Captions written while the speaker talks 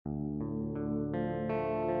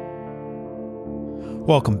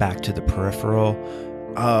Welcome back to The Peripheral.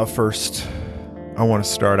 First, I want to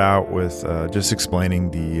start out with just explaining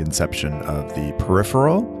the inception of The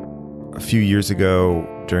Peripheral. A few years ago,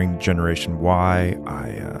 during Generation Y, I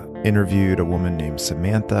interviewed a woman named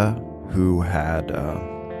Samantha who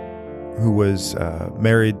was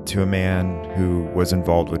married to a man who was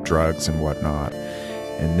involved with drugs and whatnot,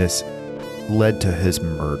 and this led to his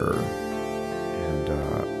murder. And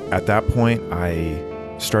at that point, I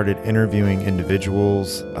started interviewing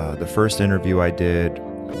individuals. The first interview I did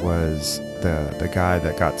was the guy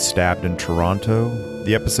that got stabbed in Toronto.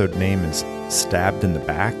 The episode name is Stabbed in the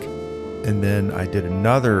Back. And then I did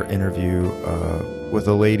another interview with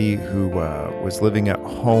a lady who was living at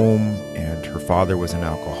home, and her father was an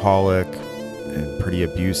alcoholic and pretty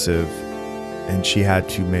abusive, and she had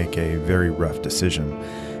to make a very rough decision.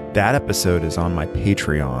 That episode is on my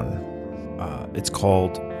Patreon. It's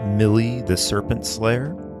called Millie the Serpent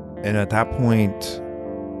Slayer. And at that point,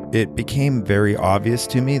 it became very obvious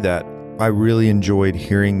to me that I really enjoyed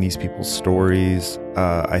hearing these people's stories.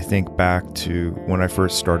 I think back to when I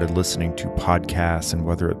first started listening to podcasts, and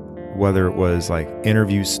whether it was like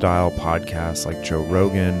interview style podcasts like Joe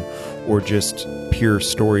Rogan, or just pure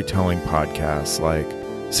storytelling podcasts like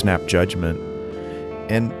Snap Judgment.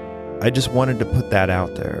 And I just wanted to put that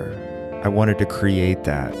out there. I wanted to create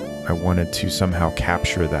that. I wanted to somehow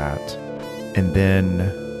capture that. And then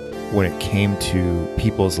when it came to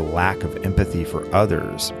people's lack of empathy for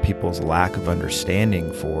others, people's lack of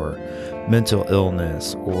understanding for mental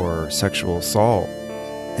illness or sexual assault,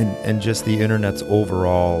 and just the internet's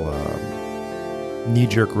overall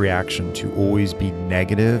knee-jerk reaction to always be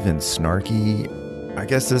negative and snarky, I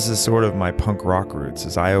guess this is sort of my punk rock roots,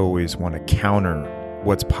 is I always want to counter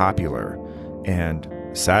what's popular. And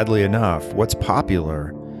sadly enough, what's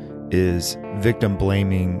popular is victim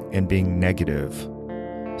blaming and being negative.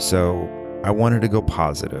 So I wanted to go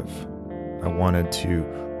positive. I wanted to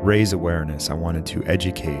raise awareness. I wanted to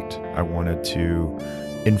educate. I wanted to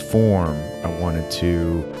inform. I wanted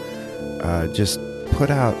to just put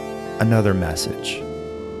out another message.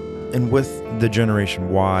 And with the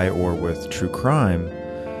Generation Y, or with true crime,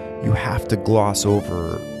 you have to gloss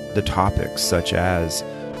over the topics such as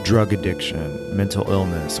drug addiction, mental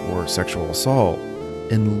illness, or sexual assault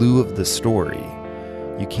in lieu of the story.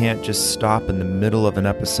 You can't just stop in the middle of an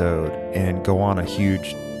episode and go on a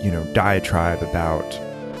huge, diatribe about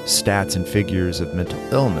stats and figures of mental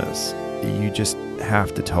illness. You just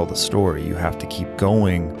have to tell the story. You have to keep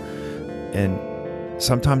going. And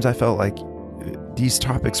sometimes I felt like these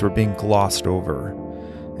topics were being glossed over,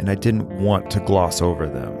 and I didn't want to gloss over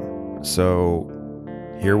them. So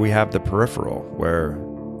here we have The Peripheral, where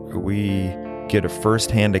we get a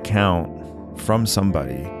first-hand account from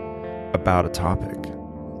somebody about a topic.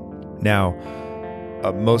 Now,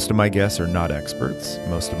 most of my guests are not experts.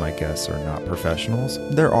 Most of my guests are not professionals.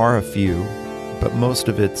 There are a few, but most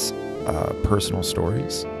of it's personal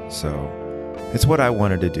stories. So it's what I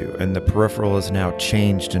wanted to do. And The Peripheral is now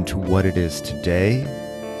changed into what it is today.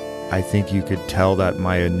 I think you could tell that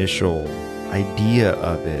my initial idea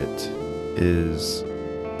of it is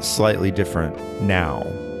slightly different now.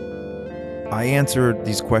 I answered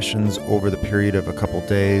these questions over the period of a couple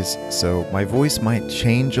days, so my voice might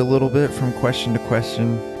change a little bit from question to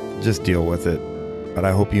question. Just deal with it. But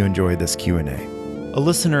I hope you enjoy this Q&A. A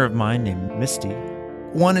listener of mine named Misty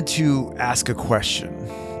wanted to ask a question,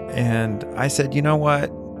 and I said, you know what?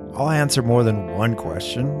 I'll answer more than one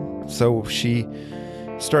question. So she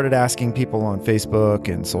started asking people on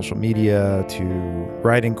Facebook and social media to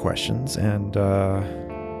write in questions, and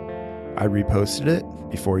I reposted it.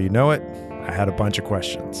 Before you know it, I had a bunch of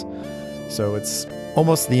questions. So it's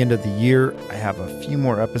almost the end of the year. I have a few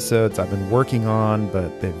more episodes I've been working on,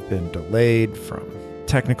 but they've been delayed from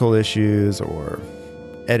technical issues or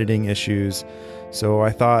editing issues. So I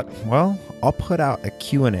thought, well, I'll put out a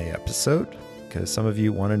Q&A episode because some of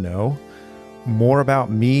you want to know more about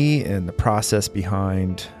me and the process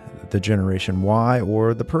behind the Generation Y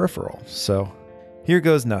or The Peripheral. So here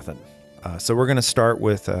goes nothing. So we're going to start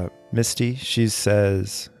with Misty.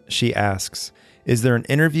 She asks, is there an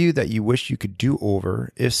interview that you wish you could do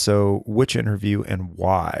over? If so, which interview and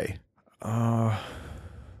why?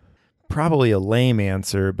 Probably a lame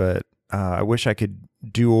answer, but I wish I could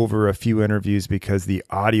do over a few interviews because the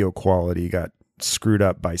audio quality got screwed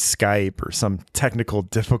up by Skype or some technical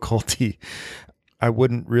difficulty. I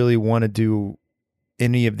wouldn't really want to do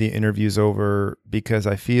any of the interviews over because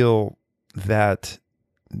I feel that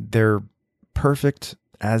they're perfect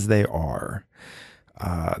as they are.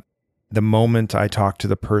 The moment I talk to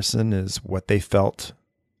the person is what they felt,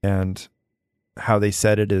 and how they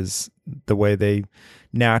said it is the way they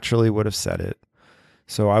naturally would have said it.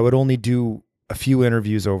 So I would only do a few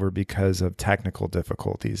interviews over because of technical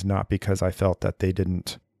difficulties, not because I felt that they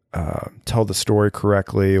didn't tell the story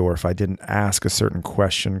correctly, or if I didn't ask a certain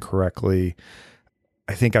question correctly.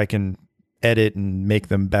 I think I can edit and make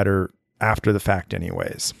them better after the fact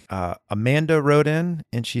anyways. Amanda wrote in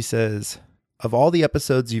and she says, of all the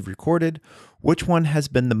episodes you've recorded, which one has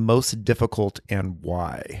been the most difficult and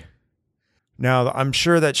why? Now, I'm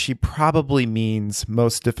sure that she probably means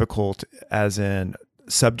most difficult as in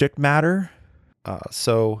subject matter.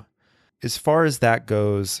 So as far as that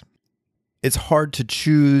goes, it's hard to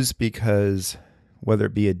choose because whether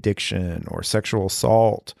it be addiction or sexual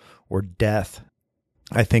assault or death,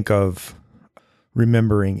 I think of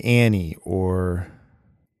remembering Annie or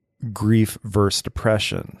grief versus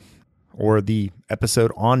depression or the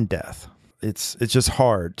episode on death. It's just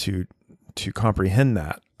hard to comprehend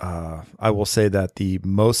that. I will say that the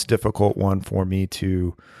most difficult one for me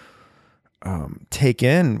to take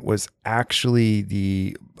in was actually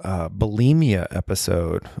the bulimia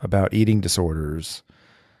episode about eating disorders.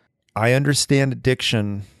 I understand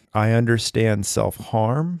addiction. I understand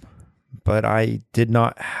self-harm, but I did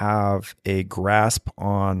not have a grasp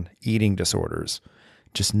on eating disorders.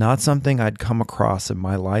 Just not something I'd come across in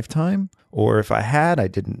my lifetime, or if I had, I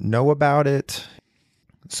didn't know about it.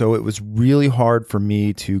 So it was really hard for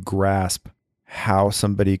me to grasp how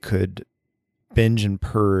somebody could binge and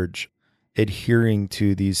purge, adhering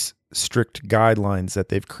to these strict guidelines that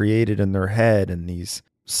they've created in their head and these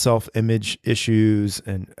self-image issues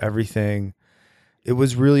and everything. It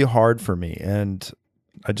was really hard for me. And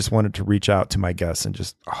I just wanted to reach out to my guests and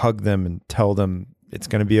just hug them and tell them it's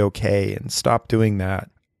going to be okay and stop doing that.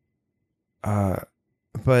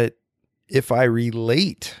 But if I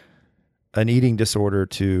relate an eating disorder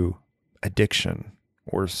to addiction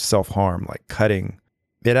or self-harm, like cutting,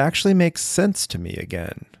 it actually makes sense to me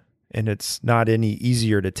again. And it's not any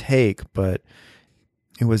easier to take, but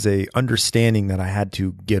it was a understanding that I had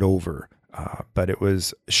to get over. But it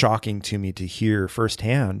was shocking to me to hear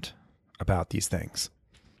firsthand about these things.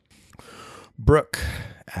 Brooke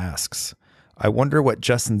asks, I wonder what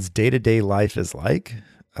Justin's day-to-day life is like.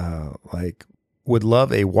 Would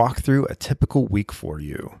love a walkthrough a typical week for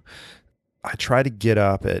you. I try to get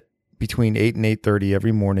up at between 8 and 8:30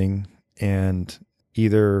 every morning and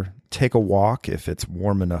either take a walk if it's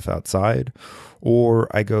warm enough outside, or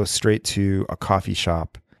I go straight to a coffee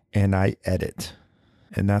shop and I edit.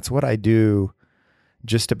 And that's what I do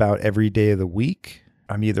just about every day of the week.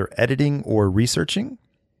 I'm either editing or researching.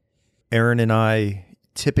 Aaron and I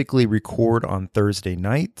typically record on Thursday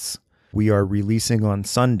nights. We are releasing on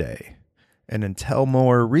Sunday. And until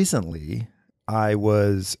more recently, I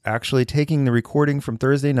was actually taking the recording from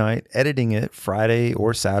Thursday night, editing it Friday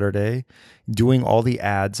or Saturday, doing all the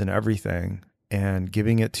ads and everything, and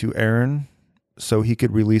giving it to Aaron so he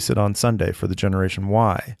could release it on Sunday for the Generation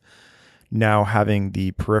Y. Now having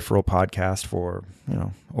the Peripheral podcast for,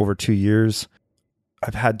 over 2 years,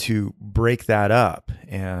 I've had to break that up,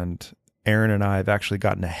 and Aaron and I have actually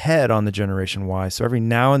gotten ahead on the Generation Y. So every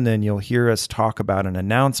now and then you'll hear us talk about an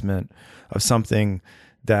announcement of something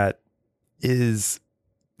that is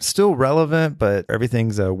still relevant, but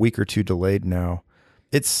everything's a week or two delayed now.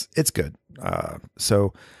 It's good.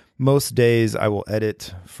 So most days I will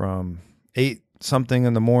edit from 8 something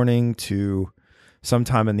in the morning to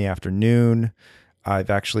sometime in the afternoon. I've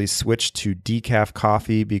actually switched to decaf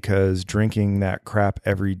coffee because drinking that crap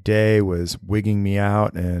every day was wigging me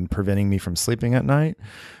out and preventing me from sleeping at night.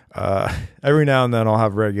 Every now and then I'll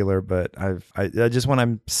have regular, but I just, when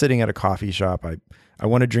I'm sitting at a coffee shop, I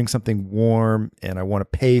want to drink something warm and I want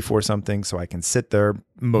to pay for something so I can sit there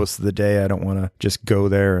most of the day. I don't want to just go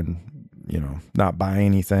there and, not buy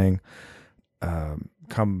anything.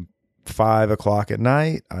 Come 5 o'clock at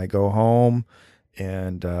night, I go home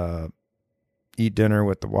and, eat dinner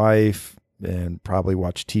with the wife and probably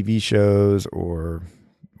watch TV shows or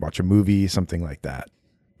watch a movie, something like that.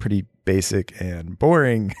 Pretty basic and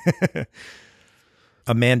boring.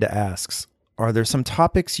 Amanda asks, are there some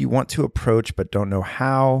topics you want to approach but don't know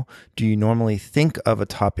how? Do you normally think of a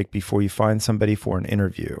topic before you find somebody for an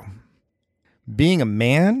interview? Being a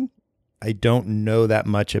man, I don't know that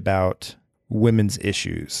much about women's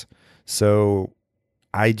issues. So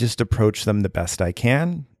I just approach them the best I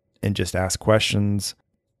can and just ask questions.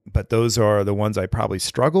 But those are the ones I probably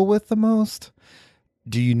struggle with the most.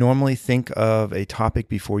 Do you normally think of a topic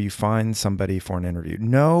before you find somebody for an interview?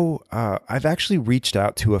 No, I've actually reached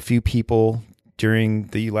out to a few people during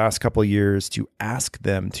the last couple of years to ask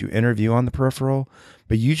them to interview on The Peripheral.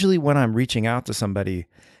 But usually when I'm reaching out to somebody,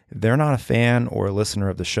 they're not a fan or a listener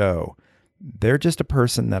of the show. They're just a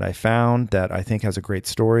person that I found that I think has a great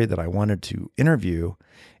story that I wanted to interview,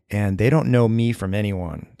 and they don't know me from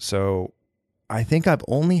anyone. So I think I've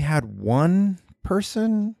only had one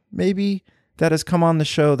person maybe that has come on the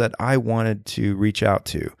show that I wanted to reach out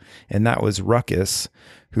to, and that was Ruckus,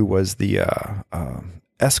 who was the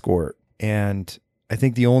escort. And I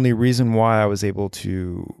think the only reason why I was able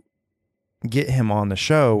to get him on the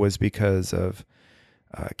show was because of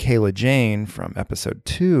Kayla Jane from episode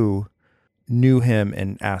 2 knew him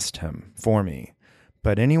and asked him for me.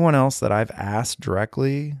 But anyone else that I've asked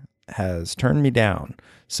directly has turned me down.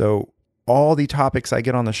 So all the topics I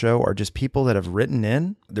get on the show are just people that have written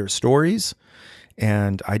in their stories,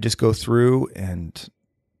 and I just go through and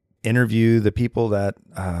interview the people that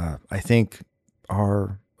I think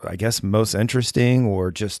are, I guess, most interesting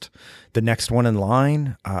or just the next one in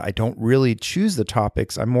line. I don't really choose the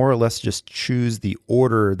topics. I more or less just choose the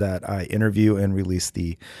order that I interview and release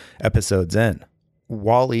the episodes in.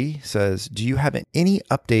 Wally says, do you have any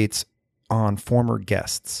updates on former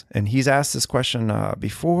guests? And he's asked this question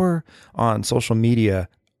before on social media.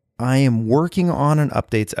 I am working on an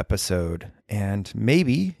updates episode, and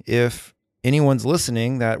maybe if anyone's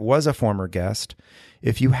listening that was a former guest,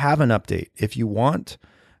 if you have an update, if you want,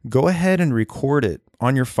 go ahead and record it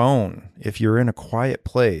on your phone. If you're in a quiet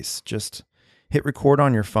place, just hit record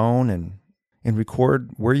on your phone and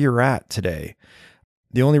record where you're at today.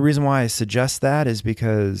 The only reason why I suggest that is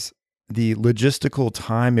because the logistical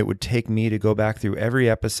time it would take me to go back through every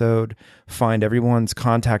episode, find everyone's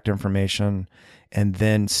contact information, and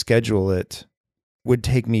then schedule it would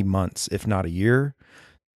take me months, if not a year.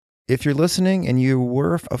 If you're listening and you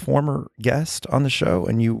were a former guest on the show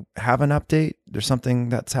and you have an update, there's something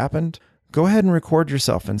that's happened, go ahead and record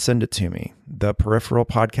yourself and send it to me,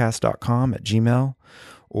 theperipheralpodcast.com@gmail.com,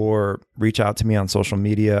 or reach out to me on social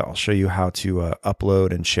media. I'll show you how to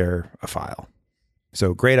upload and share a file.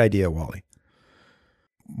 So great idea, Wally.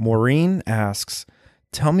 Maureen asks,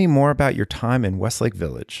 tell me more about your time in Westlake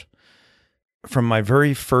Village. From my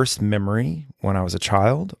very first memory, when I was a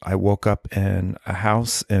child, I woke up in a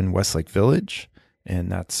house in Westlake Village, and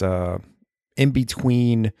that's in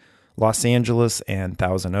between Los Angeles and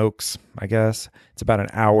Thousand Oaks, I guess. It's about an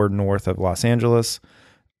hour north of Los Angeles.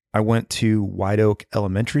 I went to White Oak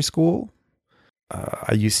Elementary School.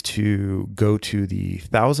 I used to go to the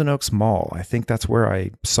Thousand Oaks Mall. I think that's where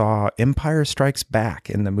I saw Empire Strikes Back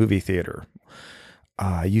in the movie theater.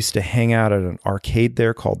 I used to hang out at an arcade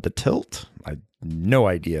there called The Tilt. I have no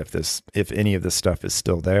idea if any of this stuff is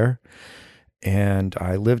still there. And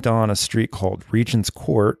I lived on a street called Regent's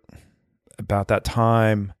Court. About that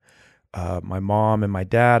time, my mom and my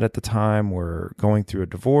dad at the time were going through a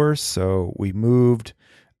divorce, so we moved,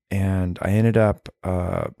 and I ended up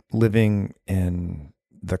living in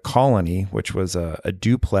the Colony, which was a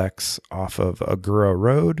duplex off of Agoura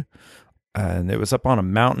Road. And it was up on a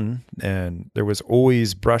mountain, and there was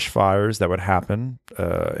always brush fires that would happen,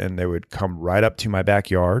 and they would come right up to my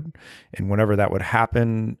backyard. And whenever that would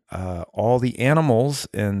happen, all the animals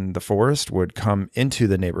in the forest would come into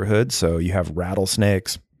the neighborhood. So you have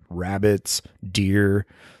rattlesnakes, rabbits, deer,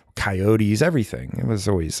 coyotes, everything. It was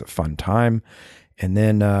always a fun time. And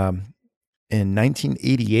then in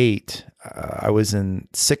 1988, I was in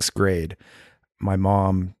 6th grade. My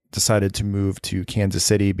mom decided to move to Kansas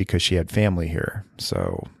City because she had family here.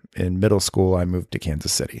 So in middle school, I moved to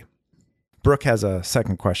Kansas City. Brooke has a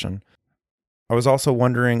second question. I was also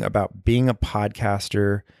wondering about being a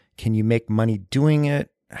podcaster. Can you make money doing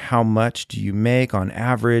it? How much do you make on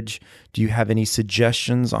average? Do you have any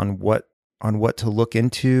suggestions on what to look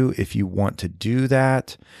into if you want to do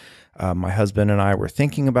that? My husband and I were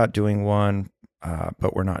thinking about doing one,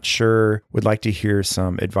 but we're not sure. Would like to hear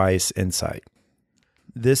some advice, insight.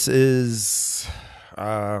 This is,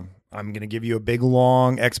 I'm going to give you a big,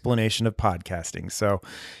 long explanation of podcasting. So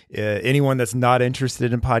anyone that's not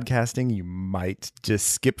interested in podcasting, you might just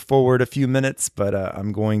skip forward a few minutes, but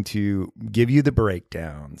I'm going to give you the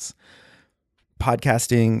breakdowns.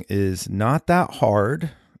 Podcasting is not that hard,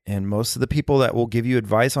 and most of the people that will give you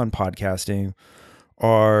advice on podcasting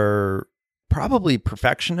are probably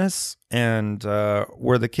perfectionists and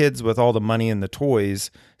we're the kids with all the money and the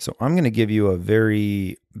toys. So I'm going to give you a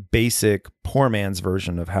very basic poor man's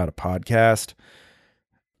version of how to podcast.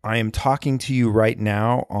 I am talking to you right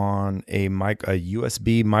now on a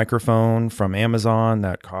USB microphone from Amazon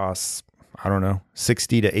that costs, I don't know,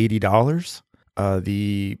 $60 to $80.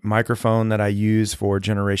 The microphone that I use for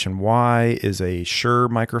Generation Y is a Shure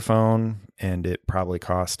microphone, and it probably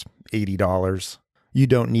cost $80. You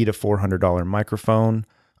don't need a $400 microphone.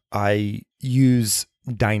 I use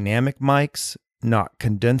dynamic mics, not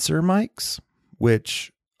condenser mics,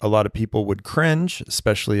 which a lot of people would cringe,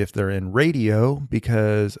 especially if they're in radio,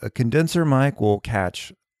 because a condenser mic will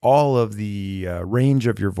catch all of the range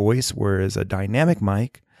of your voice, whereas a dynamic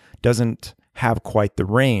mic doesn't have quite the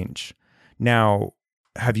range. Now,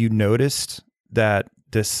 have you noticed that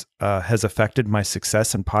this has affected my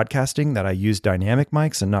success in podcasting, that I use dynamic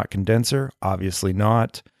mics and not condenser? Obviously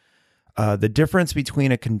not. The difference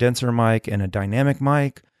between a condenser mic and a dynamic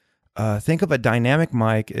mic, think of a dynamic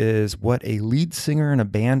mic is what a lead singer in a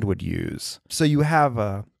band would use. So you have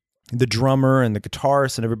the drummer and the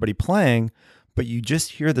guitarist and everybody playing, but you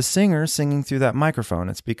just hear the singer singing through that microphone.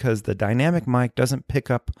 It's because the dynamic mic doesn't pick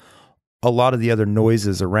up a lot of the other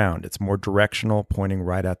noises around. It's more directional, pointing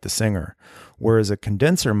right at the singer. Whereas a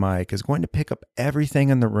condenser mic is going to pick up everything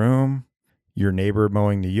in the room, your neighbor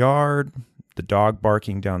mowing the yard, the dog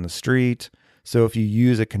barking down the street. So if you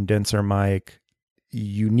use a condenser mic,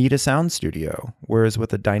 you need a sound studio. Whereas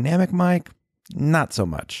with a dynamic mic, not so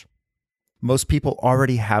much. Most people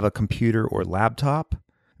already have a computer or laptop.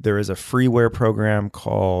 There is a freeware program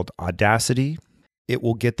called Audacity. It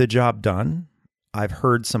will get the job done. I've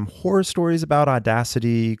heard some horror stories about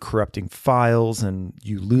Audacity corrupting files and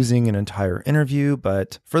you losing an entire interview,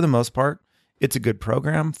 but for the most part, it's a good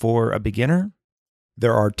program for a beginner.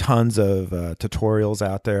 There are tons of tutorials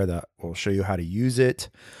out there that will show you how to use it.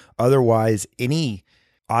 Otherwise, any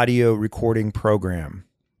audio recording program,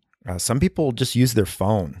 some people just use their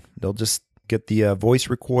phone. They'll just get the voice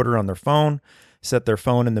recorder on their phone, set their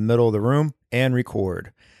phone in the middle of the room, and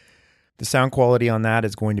record. The sound quality on that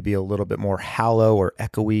is going to be a little bit more hollow or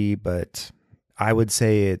echoey, but I would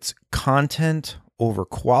say it's content over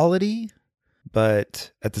quality,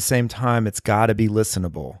 but at the same time, it's got to be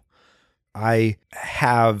listenable. I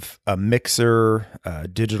have a mixer, a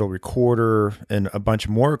digital recorder, and a bunch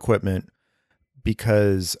more equipment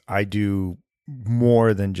because I do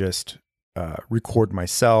more than just record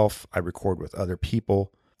myself. I record with other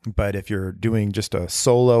people. But if you're doing just a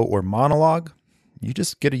solo or monologue, you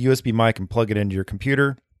just get a USB mic and plug it into your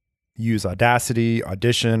computer, use Audacity,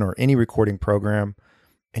 Audition, or any recording program,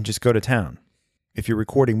 and just go to town. If you're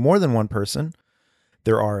recording more than one person,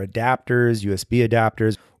 there are adapters, USB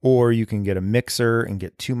adapters, or you can get a mixer and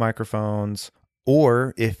get 2 microphones.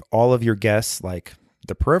 Or if all of your guests, like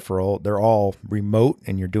The Peripheral, they're all remote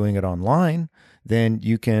and you're doing it online, then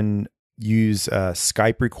you can use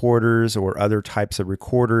Skype recorders or other types of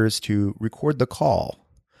recorders to record the call.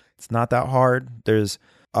 It's not that hard. There's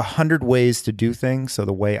 100 ways to do things. So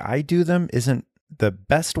the way I do them isn't the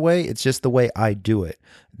best way. It's just the way I do it.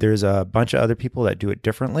 There's a bunch of other people that do it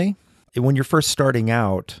differently. And when you're first starting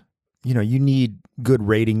out, you need good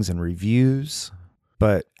ratings and reviews.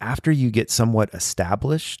 But after you get somewhat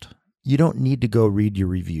established, you don't need to go read your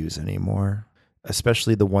reviews anymore,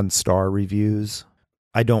 especially the 1-star reviews.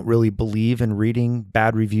 I don't really believe in reading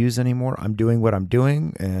bad reviews anymore. I'm doing what I'm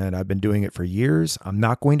doing, and I've been doing it for years. I'm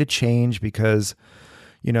not going to change because,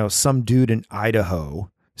 some dude in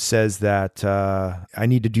Idaho says that I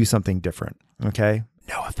need to do something different, okay?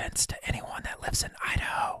 No offense to anyone that lives in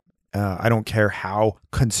Idaho. I don't care how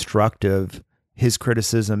constructive his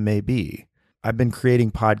criticism may be. I've been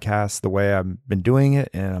creating podcasts the way I've been doing it,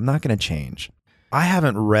 and I'm not going to change. I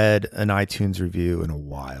haven't read an iTunes review in a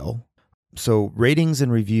while. So ratings and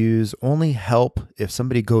reviews only help if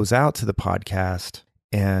somebody goes out to the podcast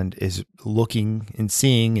and is looking and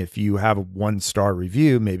seeing if you have a 1-star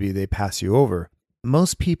review, maybe they pass you over.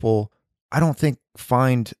 Most people, I don't think,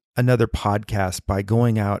 find another podcast by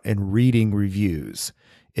going out and reading reviews.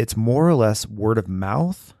 It's more or less word of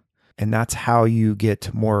mouth, and that's how you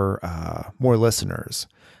get more listeners.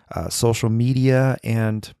 Social media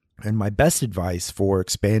and my best advice for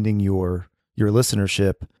expanding your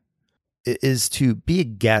listenership is to be a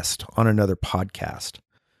guest on another podcast,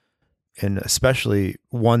 and especially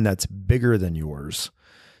one that's bigger than yours.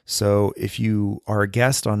 So if you are a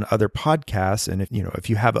guest on other podcasts, and if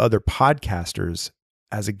you have other podcasters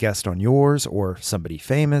as a guest on yours or somebody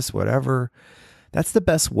famous, whatever, that's the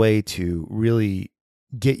best way to really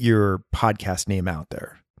get your podcast name out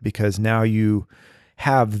there, because now you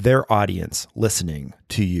have their audience listening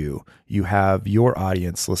to you. You have your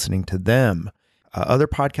audience listening to them. Other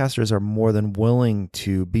podcasters are more than willing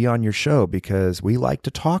to be on your show because we like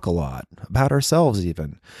to talk a lot about ourselves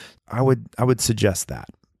even. I would suggest that.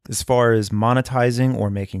 As far as monetizing or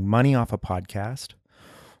making money off a podcast,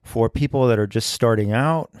 for people that are just starting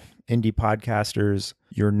out, indie podcasters,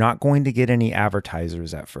 you're not going to get any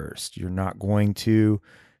advertisers at first. You're not going to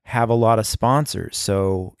have a lot of sponsors.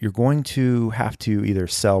 So you're going to have to either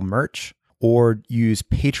sell merch or use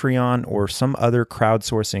Patreon or some other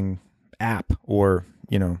crowdsourcing app or,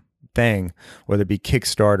 thing, whether it be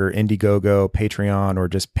Kickstarter, Indiegogo, Patreon, or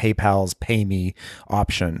just PayPal's Pay Me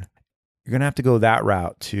option. You're going to have to go that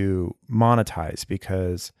route to monetize,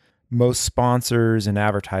 because most sponsors and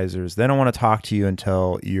advertisers, they don't want to talk to you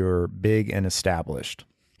until you're big and established.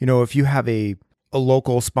 If you have a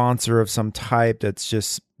local sponsor of some type that's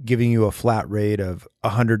just giving you a flat rate of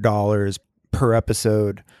 $100 per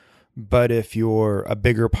episode, but if you're a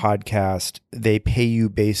bigger podcast, they pay you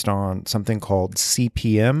based on something called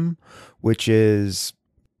CPM, which is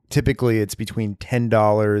typically it's between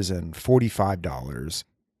 $10 and $45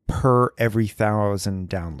 per every 1,000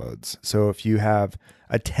 downloads. So if you have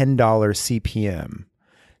a $10 CPM,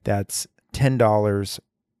 that's $10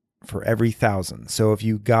 for every 1,000. So if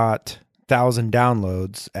you got 1,000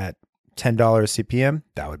 downloads at $10 CPM,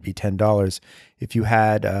 that would be $10. If you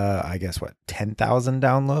had, 10,000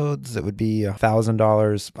 downloads, it would be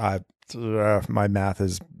 $1,000. My math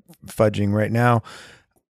is fudging right now.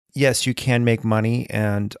 Yes, you can make money.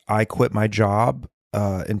 And I quit my job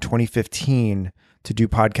in 2015 to do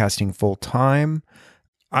podcasting full time.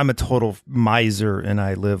 I'm a total miser and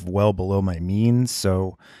I live well below my means.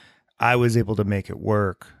 So I was able to make it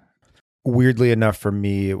work. Weirdly enough, for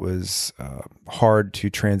me, it was hard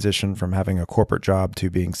to transition from having a corporate job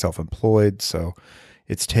to being self-employed. So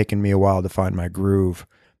it's taken me a while to find my groove,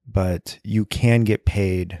 but you can get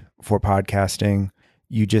paid for podcasting.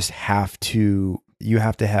 You just have to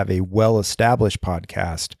have a well-established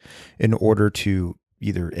podcast in order to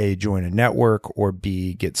either A, join a network, or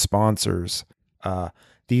B, get sponsors.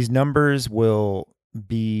 These numbers will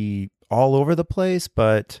be all over the place,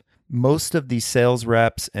 but most of the sales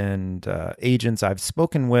reps and agents I've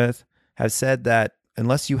spoken with have said that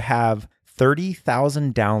unless you have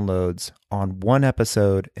 30,000 downloads on one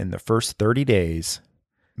episode in the first 30 days,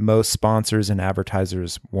 most sponsors and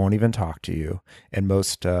advertisers won't even talk to you. And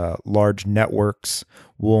most large networks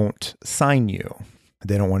won't sign you.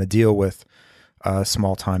 They don't want to deal with a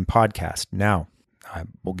small-time podcast. Now, I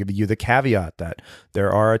will give you the caveat that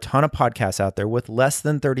there are a ton of podcasts out there with less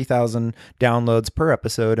than 30,000 downloads per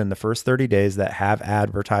episode in the first 30 days that have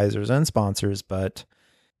advertisers and sponsors, but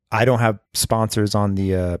I don't have sponsors on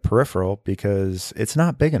the peripheral because it's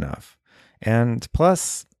not big enough. And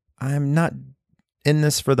plus, I'm not in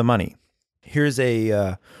this for the money. Here's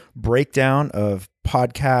a breakdown of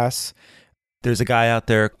podcasts. There's a guy out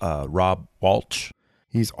there, Rob Walsh.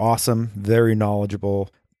 He's awesome, very knowledgeable.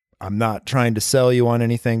 I'm not trying to sell you on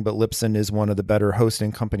anything, but Libsyn is one of the better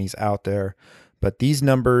hosting companies out there. But these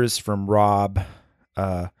numbers from Rob,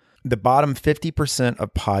 the bottom 50%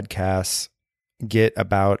 of podcasts get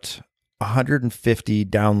about 150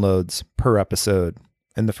 downloads per episode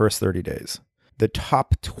in the first 30 days. The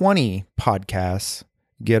top 20 podcasts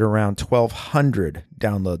get around 1,200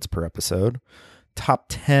 downloads per episode. Top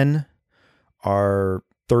 10 are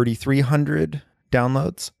 3,300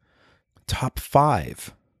 downloads. Top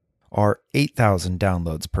 5 are 8,000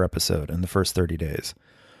 downloads per episode in the first 30 days.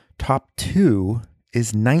 Top 2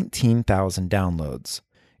 is 19,000 downloads.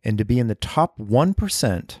 And to be in the top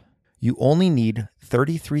 1%, you only need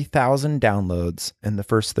 33,000 downloads in the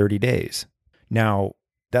first 30 days. Now,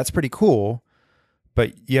 that's pretty cool,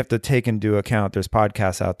 but you have to take into account there's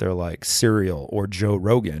podcasts out there like Serial or Joe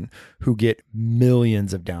Rogan who get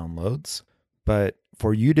millions of downloads. But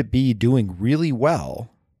for you to be doing really well,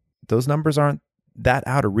 those numbers aren't that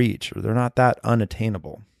out of reach, or they're not that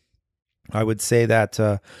unattainable. I would say that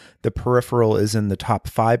the peripheral is in the top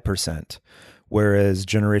 5%, whereas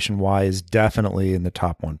Generation Y is definitely in the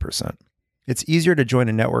top 1%. It's easier to join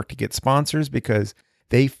a network to get sponsors because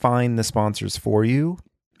they find the sponsors for you,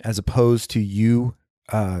 as opposed to you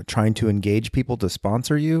trying to engage people to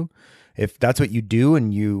sponsor you. If that's what you do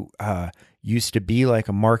and you used to be like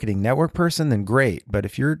a marketing network person, then great. But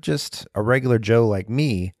if you're just a regular Joe like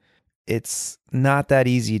me, it's not that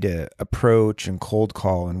easy to approach and cold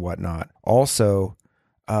call and whatnot. Also,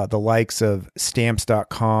 the likes of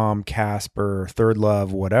Stamps.com, Casper, Third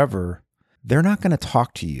Love, whatever, they're not going to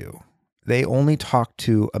talk to you. They only talk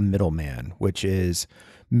to a middleman, which is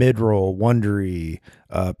Midroll, Wondery,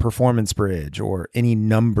 Performance Bridge, or any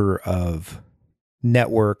number of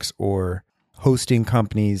networks or hosting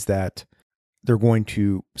companies that they're going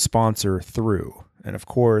to sponsor through. And of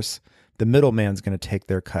course, the middleman's going to take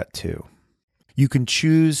their cut too. You can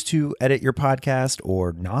choose to edit your podcast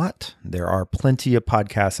or not. There are plenty of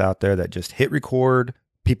podcasts out there that just hit record,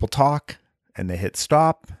 people talk, and they hit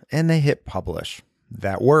stop, and they hit publish.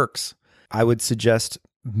 That works. I would suggest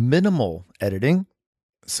minimal editing.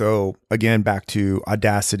 So again, back to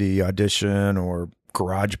Audacity, Audition, or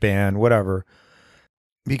GarageBand, whatever,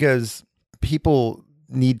 because people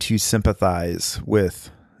need to sympathize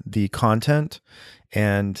with the content.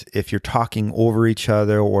 And if you're talking over each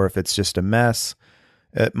other or if it's just a mess,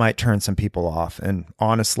 it might turn some people off. And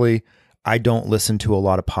honestly, I don't listen to a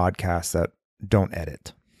lot of podcasts that don't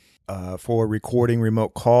edit. For recording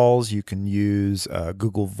remote calls, you can use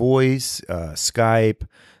Google Voice, Skype.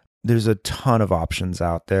 There's a ton of options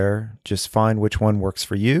out there. Just find which one works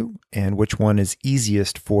for you and which one is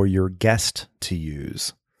easiest for your guest to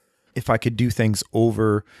use. If I could do things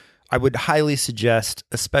over, I would highly suggest,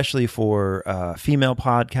 especially for female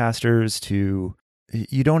podcasters,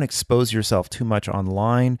 you don't expose yourself too much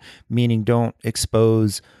online, meaning don't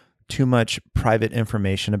expose too much private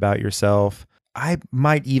information about yourself. I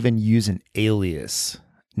might even use an alias,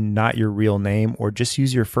 not your real name, or just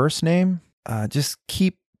use your first name. Just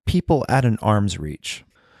keep people at an arm's reach.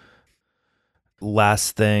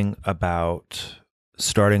 Last thing about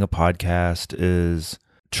starting a podcast is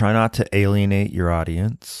try not to alienate your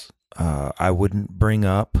audience. I wouldn't bring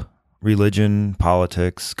up religion,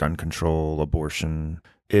 politics, gun control, abortion.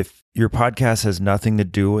 If your podcast has nothing to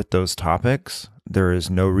do with those topics, there is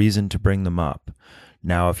no reason to bring them up.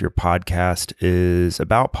 Now, if your podcast is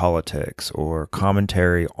about politics or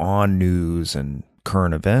commentary on news and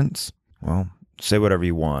current events, well, say whatever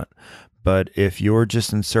you want. But if you're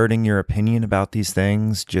just inserting your opinion about these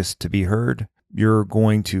things just to be heard, you're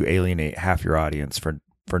going to alienate half your audience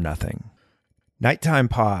for nothing. Nighttime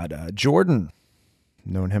Pod, Jordan,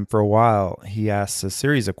 known him for a while. He asks a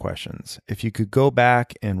series of questions. If you could go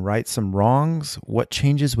back and right some wrongs, what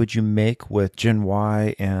changes would you make with Gen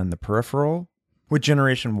Y and The Peripheral? With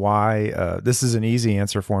Generation Y, this is an easy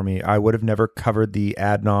answer for me. I would have never covered the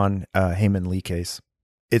Adnan Heyman Lee case.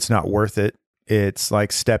 It's not worth it. It's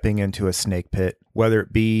like stepping into a snake pit, whether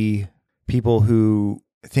it be people who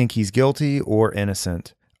think he's guilty or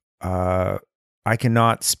innocent. I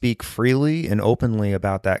cannot speak freely and openly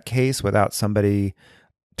about that case without somebody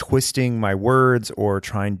twisting my words or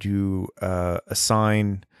trying to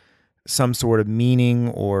assign some sort of meaning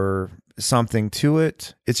or something to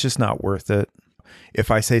it. It's just not worth it.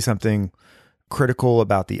 If I say something critical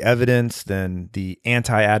about the evidence, then the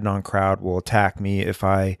anti-Adnan crowd will attack me.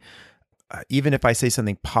 Even if I say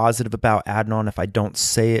something positive about Adnan, if I don't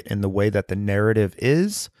say it in the way that the narrative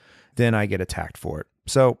is, then I get attacked for it.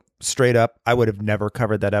 So straight up, I would have never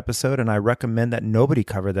covered that episode, and I recommend that nobody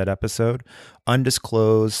cover that episode.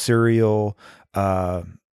 Undisclosed, Serial,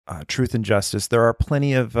 Truth and Justice. There are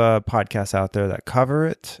plenty of podcasts out there that cover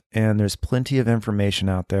it, and there's plenty of information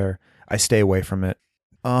out there. I stay away from it.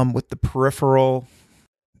 With The Peripheral,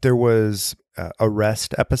 there was a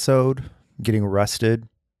arrest episode, getting arrested,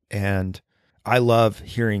 and I love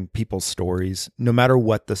hearing people's stories, no matter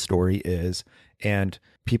what the story is, and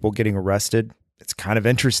people getting arrested. It's kind of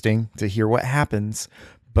interesting to hear what happens,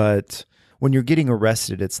 but when you're getting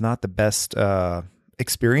arrested, it's not the best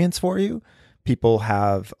experience for you. People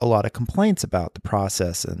have a lot of complaints about the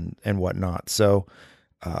process and whatnot. So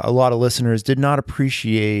a lot of listeners did not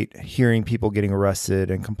appreciate hearing people getting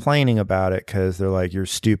arrested and complaining about it because they're like, you're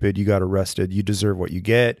stupid, you got arrested, you deserve what you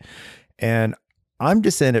get. And I'm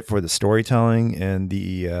just in it for the storytelling and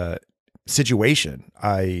the situation.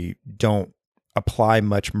 I don't apply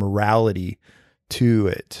much morality to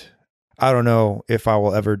it. I don't know if I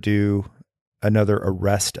will ever do another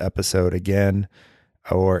arrest episode again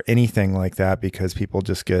or anything like that because people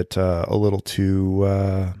just get a little too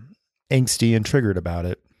angsty and triggered about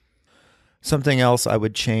it. Something else I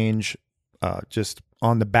would change just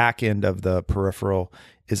on the back end of The Peripheral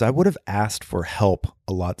is I would have asked for help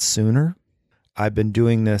a lot sooner. I've been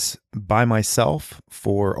doing this by myself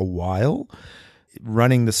for a while,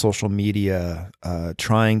 running the social media,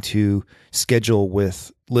 trying to schedule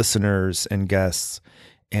with listeners and guests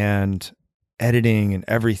and editing and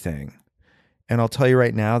everything. And I'll tell you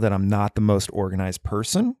right now that I'm not the most organized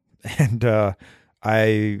person. And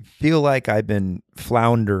I feel like I've been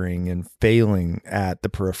floundering and failing at The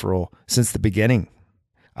Peripheral since the beginning.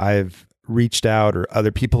 I've reached out, or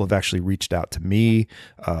other people have actually reached out to me,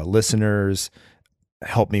 listeners,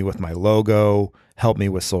 help me with my logo, help me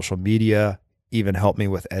with social media, even help me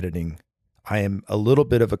with editing. I am a little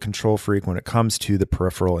bit of a control freak when it comes to The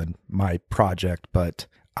Peripheral and my project, but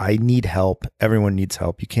I need help. Everyone needs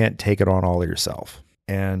help. You can't take it on all yourself.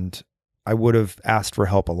 And I would have asked for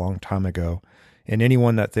help a long time ago. And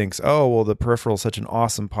anyone that thinks, oh, well, The Peripheral is such an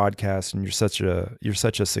awesome podcast and you're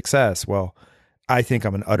such a success. Well, I think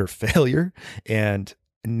I'm an utter failure. And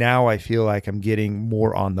now I feel like I'm getting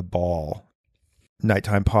more on the ball.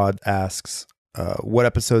 Nighttime Pod asks, what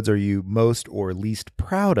episodes are you most or least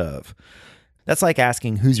proud of? That's like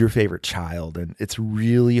asking who's your favorite child, and it's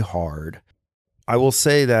really hard. I will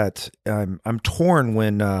say that I'm torn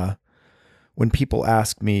when when people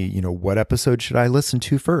ask me, what episode should I listen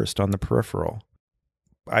to first on The Peripheral?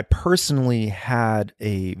 I personally had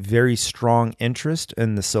a very strong interest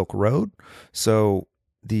in the Silk Road. So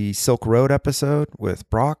the Silk Road episode with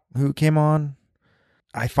Brock, who came on,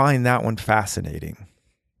 I find that one fascinating.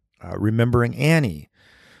 Remembering Annie,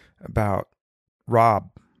 about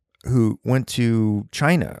Rob, who went to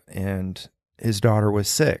China and his daughter was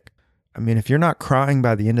sick. I mean, if you're not crying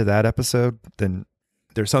by the end of that episode, then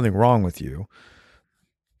there's something wrong with you.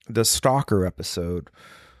 The Stalker episode,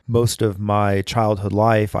 most of my childhood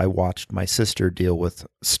life, I watched my sister deal with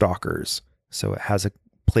stalkers. So it has a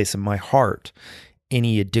place in my heart.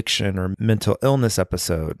 Any addiction or mental illness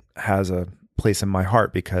episode has a place in my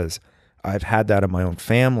heart because I've had that in my own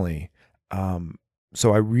family.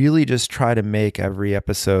 So I really just try to make every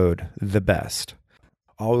episode the best.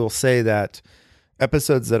 I will say that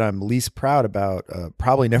episodes that I'm least proud about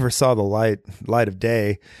probably never saw the light of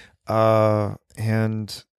day.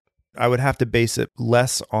 And I would have to base it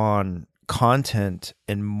less on content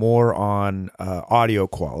and more on audio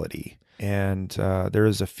quality. And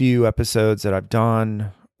there's a few episodes that I've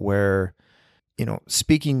done where,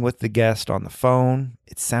 speaking with the guest on the phone,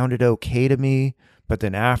 it sounded okay to me. But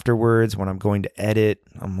then afterwards, when I'm going to edit,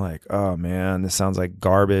 I'm like, oh man, this sounds like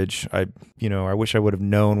garbage. I wish I would have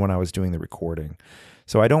known when I was doing the recording.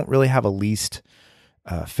 So I don't really have a least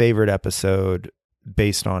favorite episode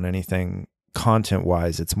based on anything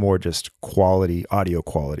content-wise. It's more just quality, audio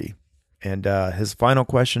quality. And his final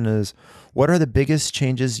question is, what are the biggest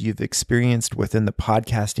changes you've experienced within the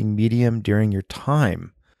podcasting medium during your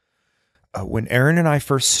time? When Aaron and I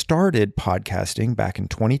first started podcasting back in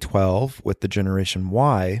 2012 with the Generation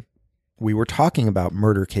Y, we were talking about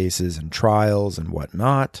murder cases and trials and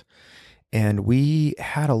whatnot. And we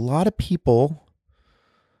had a lot of people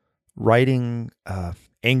writing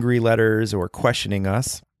angry letters or questioning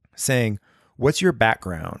us saying, what's your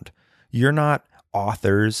background? You're not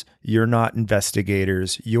authors. You're not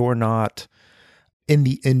investigators. You're not in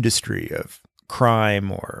the industry of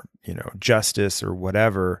crime or, justice or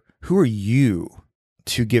whatever. Who are you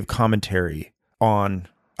to give commentary on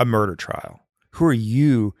a murder trial? Who are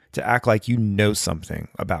you to act like you know something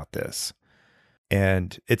about this?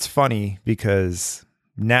 And it's funny because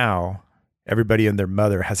now everybody and their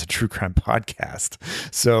mother has a true crime podcast.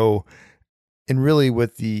 So, and really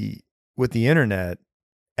with the internet,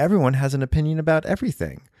 everyone has an opinion about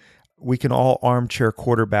everything. We can all armchair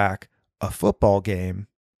quarterback a football game,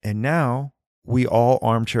 and now we all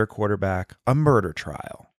armchair quarterback a murder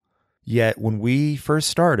trial. Yet when we first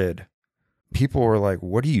started, people were like,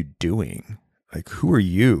 what are you doing? Like, who are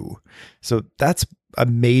you? So that's a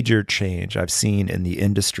major change I've seen in the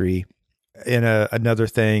industry. And another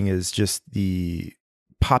thing is just the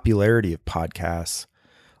popularity of podcasts.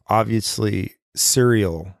 Obviously,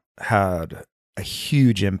 Serial had a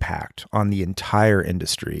huge impact on the entire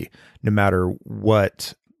industry, no matter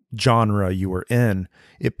what genre you were in.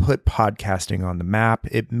 It put podcasting on the map.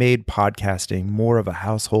 It made podcasting more of a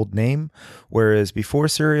household name. Whereas before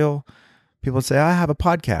Serial, people would say, I have a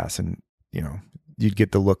podcast. And, you'd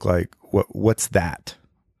get the look like, what's that?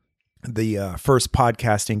 The first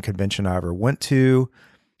podcasting convention I ever went to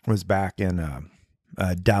was back in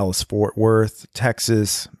Dallas, Fort Worth,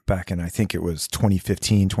 Texas, back in, I think it was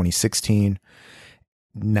 2015, 2016.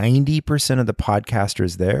 90% of the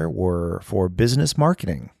podcasters there were for business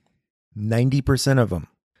marketing. 90% of them.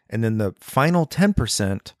 And then the final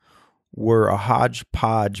 10% were a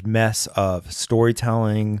hodgepodge mess of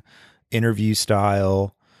storytelling, interview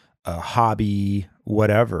style, a hobby,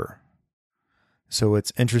 whatever. So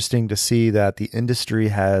it's interesting to see that the industry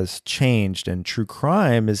has changed and true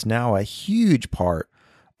crime is now a huge part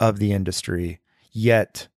of the industry.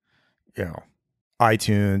 Yet,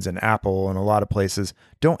 iTunes and Apple and a lot of places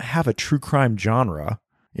don't have a true crime genre.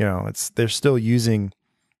 They're still using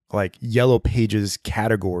like Yellow Pages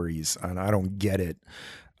categories, and I don't get it.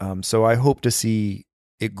 So I hope to see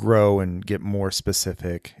it grow and get more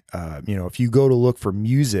specific. If you go to look for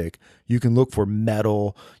music, you can look for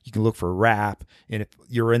metal, you can look for rap. And if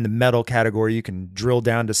you're in the metal category, you can drill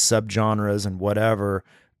down to subgenres and whatever.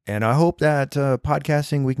 And I hope that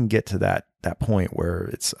podcasting, we can get to that point where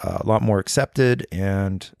it's a lot more accepted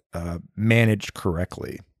and managed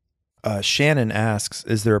correctly. Shannon asks,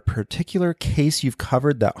 is there a particular case you've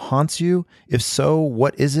covered that haunts you? If so,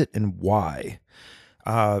 what is it and why?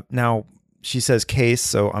 Now, she says case,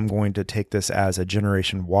 so I'm going to take this as a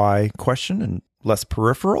Generation Y question and less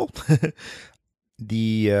peripheral.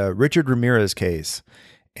 The Richard Ramirez case,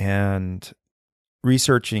 and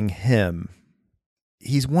researching him,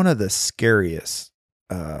 he's one of the scariest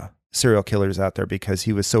serial killers out there because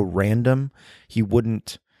he was so random. He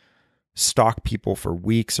wouldn't stalk people for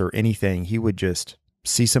weeks or anything. He would just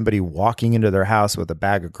see somebody walking into their house with a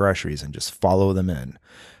bag of groceries and just follow them in.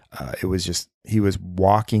 He was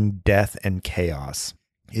walking death and chaos.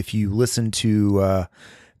 If you listen to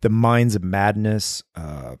the Minds of Madness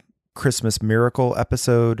Christmas Miracle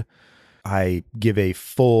episode, I give a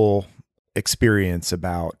full experience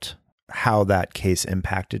about how that case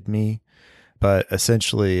impacted me. But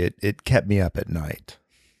essentially, it kept me up at night.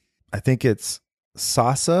 I think it's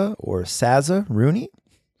Sasa Rooney.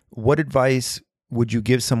 What advice would you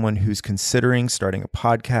give someone who's considering starting a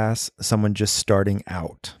podcast, someone just starting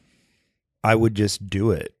out? I would just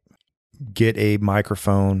do it. Get a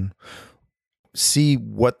microphone, see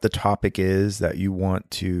what the topic is that you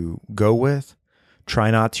want to go with.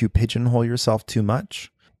 Try not to pigeonhole yourself too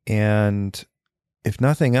much. And if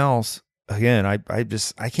nothing else, again,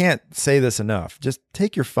 I can't say this enough. Just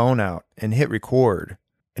take your phone out and hit record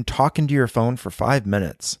and talk into your phone for 5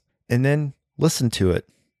 minutes and then listen to it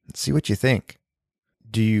and see what you think.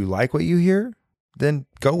 Do you like what you hear? Then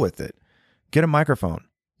go with it. Get a microphone.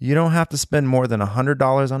 You don't have to spend more than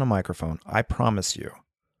 $100 on a microphone. I promise you.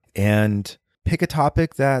 And pick a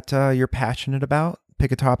topic that you're passionate about.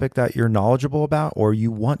 Pick a topic that you're knowledgeable about or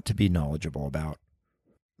you want to be knowledgeable about.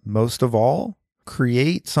 Most of all,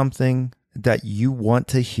 create something that you want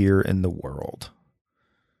to hear in the world.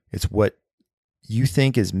 It's what you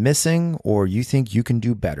think is missing or you think you can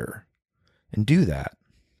do better. And do that.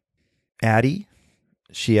 Addie,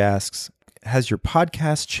 she asks, has your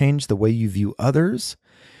podcast changed the way you view others?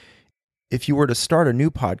 If you were to start a new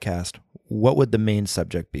podcast, what would the main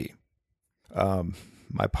subject be?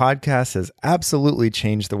 My podcast has absolutely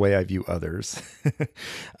changed the way I view others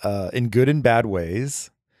in good and bad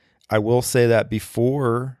ways. I will say that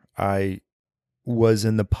before I was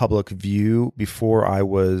in the public view, before I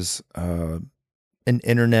was an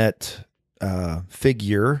internet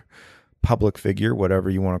figure, public figure, whatever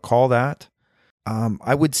you want to call that,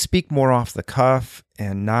 I would speak more off the cuff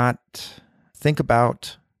and not think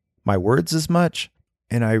about my words as much.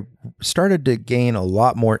 And I started to gain a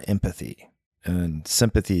lot more empathy and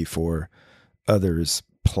sympathy for others'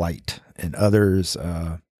 plight and others'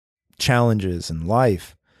 challenges in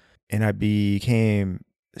life. And I became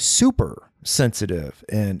super sensitive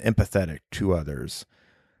and empathetic to others.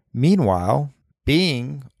 Meanwhile,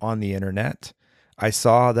 being on the internet, I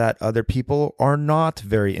saw that other people are not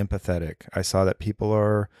very empathetic. I saw that people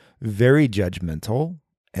are very judgmental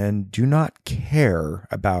and do not care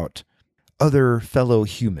about other fellow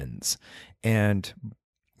humans. And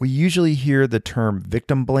we usually hear the term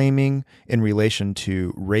victim blaming in relation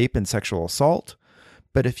to rape and sexual assault.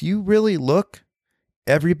 But if you really look,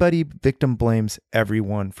 everybody victim blames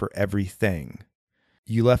everyone for everything.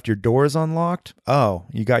 You left your doors unlocked? Oh,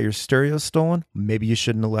 you got your stereo stolen? Maybe you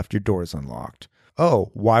shouldn't have left your doors unlocked.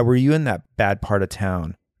 Oh, why were you in that bad part of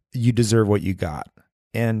town? You deserve what you got.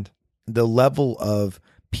 And the level of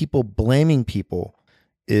people blaming people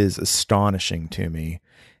is astonishing to me.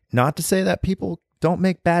 Not to say that people don't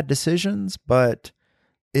make bad decisions, but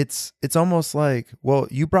it's almost like, well,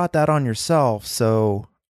 you brought that on yourself, so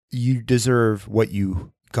you deserve what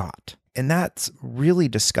you got. And that's really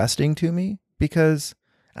disgusting to me because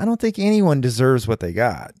I don't think anyone deserves what they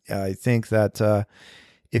got. I think that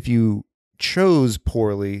if you chose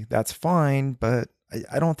poorly, that's fine, but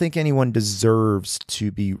I don't think anyone deserves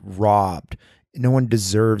to be robbed. No one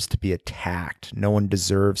deserves to be attacked. No one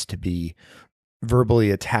deserves to be verbally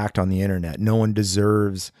attacked on the internet. No one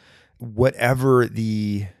deserves whatever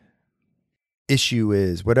the issue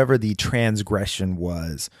is, whatever the transgression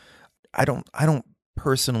was. I don't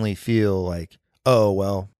personally feel like, oh,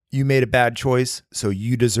 well, you made a bad choice, so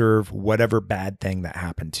you deserve whatever bad thing that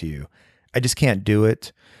happened to you. I just can't do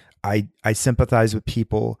it. I sympathize with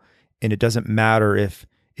people, and it doesn't matter if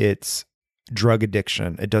it's drug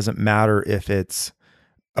addiction. It doesn't matter if it's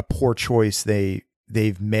a poor choice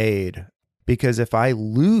they've made. Because if I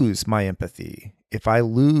lose my empathy, if I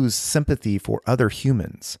lose sympathy for other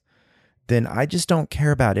humans, then I just don't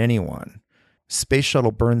care about anyone. Space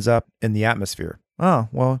shuttle burns up in the atmosphere. Oh,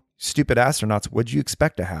 well, stupid astronauts, what'd you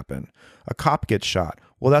expect to happen? A cop gets shot.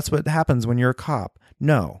 Well, that's what happens when you're a cop.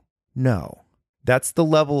 No. That's the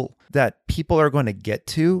level that people are going to get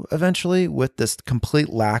to eventually with this complete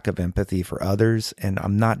lack of empathy for others. And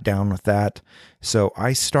I'm not down with that. So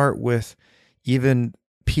I start with even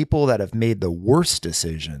people that have made the worst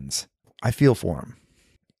decisions. I feel for them.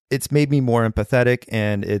 It's made me more empathetic,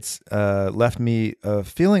 and it's left me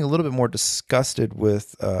feeling a little bit more disgusted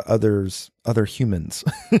with other humans.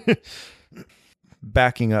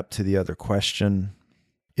 Backing up to the other question,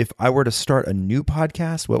 if I were to start a new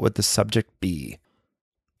podcast, what would the subject be?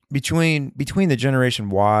 between the Generation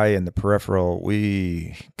Y and the Peripheral,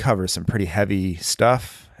 we cover some pretty heavy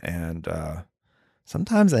stuff, and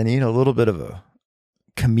sometimes I need a little bit of a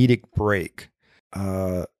comedic break.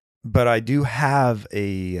 But I do have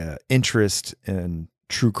a interest in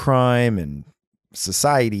true crime and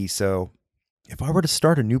society, so if I were to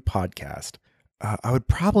start a new podcast, I would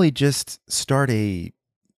probably just start a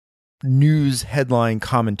news headline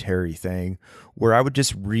commentary thing where I would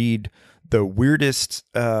just read the weirdest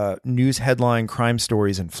news headline crime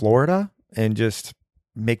stories in Florida and just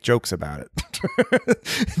make jokes about it.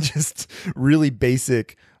 Just really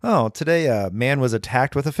basic. Oh, today a man was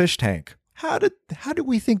attacked with a fish tank. How did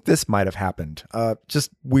we think this might have happened?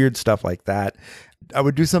 Just weird stuff like that. I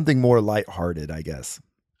would do something more lighthearted, I guess.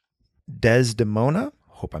 Desdemona,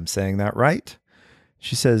 hope I'm saying that right.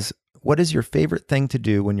 She says, "What is your favorite thing to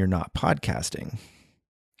do when you're not podcasting?"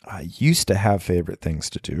 I used to have favorite things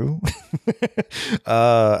to do.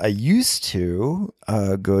 I used to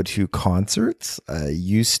go to concerts. I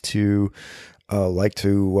used to like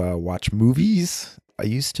to watch movies. I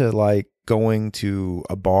used to like going to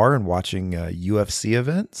a bar and watching UFC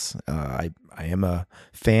events. I am a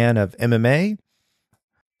fan of MMA.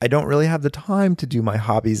 I don't really have the time to do my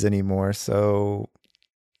hobbies anymore, so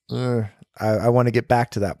I want to get back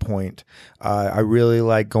to that point. I really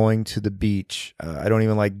like going to the beach. I don't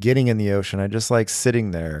even like getting in the ocean. I just like sitting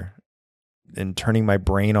there and turning my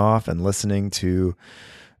brain off and listening to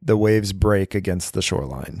the waves break against the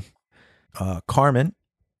shoreline. Carmen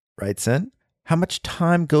writes in, "How much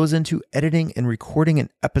time goes into editing and recording an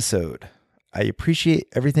episode? I appreciate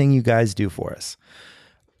everything you guys do for us.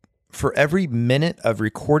 For every minute of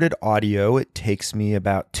recorded audio, it takes me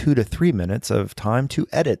about 2 to 3 minutes of time to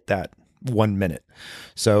edit that 1 minute.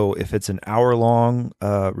 So if it's an hour-long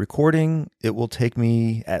recording, it will take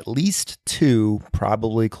me at least 2,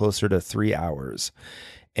 probably closer to 3 hours.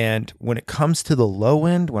 And when it comes to the low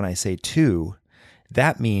end, when I say 2,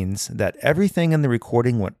 that means that everything in the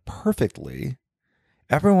recording went perfectly.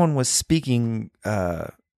 Everyone was speaking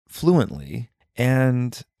fluently,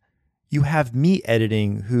 and you have me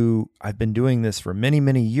editing, who I've been doing this for many,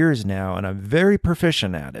 many years now, and I'm very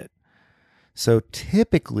proficient at it. So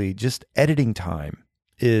typically just editing time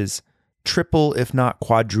is triple, if not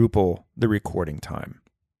quadruple, the recording time.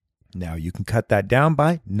 Now you can cut that down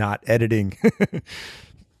by not editing.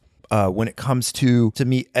 When it comes to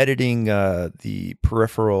me editing the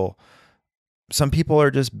Peripheral, some people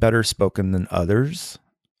are just better spoken than others.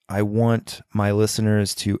 I want my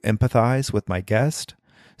listeners to empathize with my guest.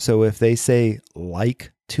 So if they say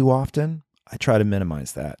like too often, I try to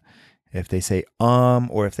minimize that. If they say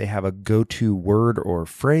or if they have a go-to word or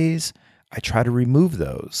phrase, I try to remove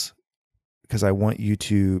those, because I want you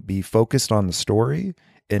to be focused on the story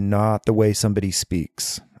and not the way somebody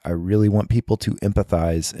speaks. I really want people to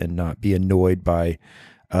empathize and not be annoyed by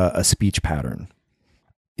a speech pattern.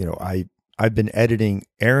 You know, I've been editing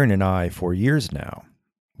Aaron and I for years now.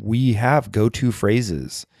 We have go-to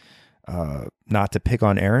phrases. Not to pick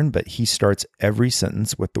on Aaron, but he starts every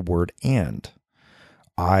sentence with the word "and."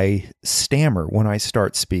 I stammer when I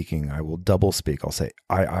start speaking. I will double speak. I'll say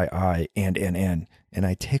I, and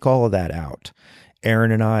I take all of that out.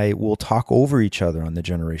 Aaron and I will talk over each other on the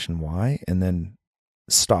Generation Y and then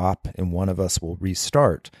stop, and one of us will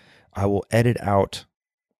restart. I will edit out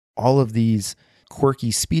all of these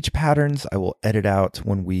quirky speech patterns. I will edit out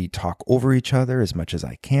when we talk over each other as much as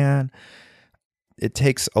I can. It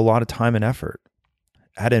takes a lot of time and effort.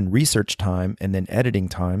 Add in research time and then editing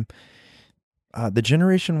time. The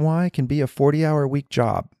Generation Y can be a 40-hour-a-week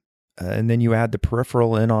job. And then you add the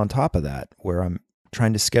Peripheral in on top of that, where I'm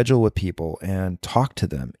trying to schedule with people and talk to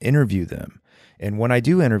them, interview them. And when I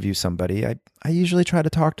do interview somebody, I usually try to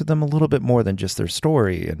talk to them a little bit more than just their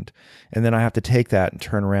story. And then I have to take that and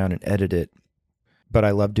turn around and edit it. But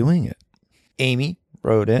I love doing it. Amy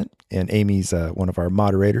wrote in, and Amy's one of our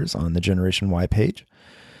moderators on the Generation Y page.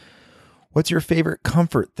 "What's your favorite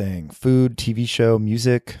comfort thing? Food, TV show,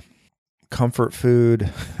 music?" Comfort food.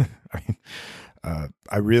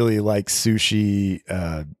 I really like sushi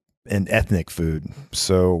and ethnic food.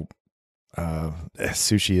 So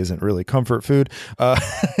sushi isn't really comfort food,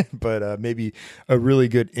 but maybe a really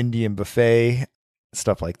good Indian buffet,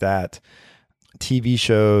 stuff like that. TV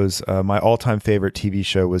shows. My all-time favorite TV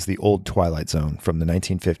show was the old Twilight Zone from the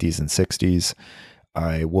 1950s and 60s.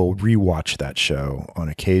 I will rewatch that show on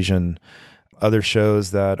occasion. Other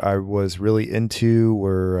shows that I was really into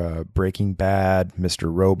were Breaking Bad, Mr.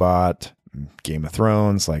 Robot, Game of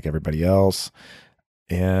Thrones, like everybody else.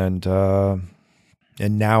 And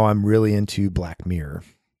now I'm really into Black Mirror.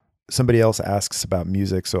 Somebody else asks about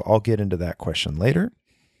music, so I'll get into that question later.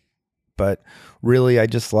 but really I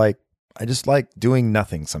just like doing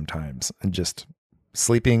nothing sometimes and just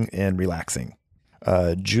sleeping and relaxing.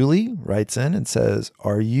 Julie writes in and says,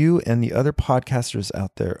 are you and the other podcasters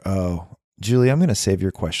out there? Oh, Julie, I'm going to save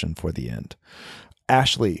your question for the end.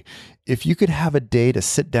 Ashley, if you could have a day to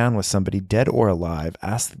sit down with somebody dead or alive,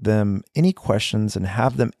 ask them any questions and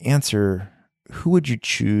have them answer, who would you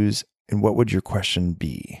choose and what would your question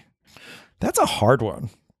be? That's a hard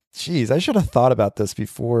one. Jeez, I should have thought about this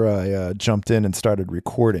before I jumped in and started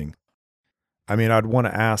recording. I mean, I'd want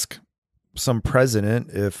to ask some president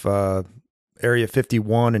if Area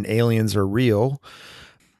 51 and aliens are real.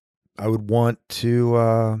 I'd want to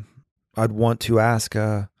ask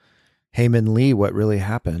Heyman Lee what really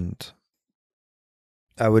happened.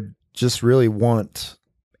 I would just really want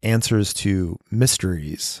answers to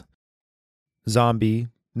mysteries. Zombie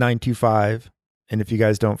 925, and if you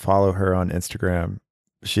guys don't follow her on Instagram,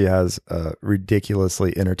 she has a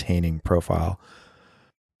ridiculously entertaining profile.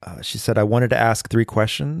 She said, I wanted to ask 3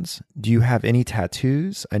 questions. Do you have any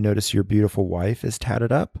tattoos? I notice your beautiful wife is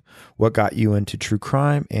tatted up. What got you into true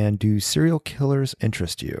crime? And do serial killers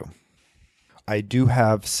interest you? I do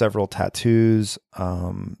have several tattoos.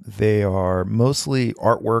 They are mostly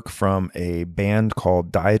artwork from a band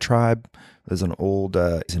called Diatribe. It was an old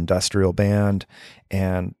industrial band,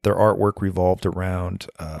 and their artwork revolved around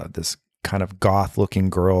this kind of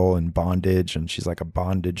goth-looking girl in bondage, and she's like a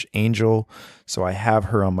bondage angel. So I have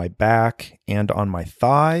her on my back and on my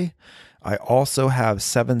thigh. I also have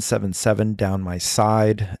 777 down my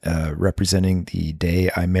side, representing the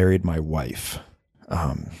day I married my wife.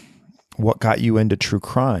 What got you into true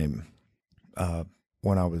crime?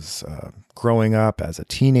 When I was growing up as a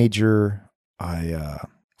teenager, I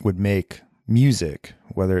would make music,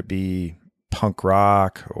 whether it be punk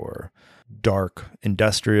rock or dark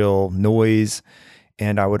industrial noise,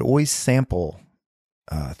 and I would always sample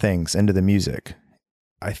things into the music.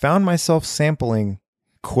 I found myself sampling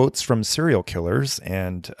quotes from serial killers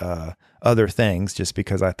and other things just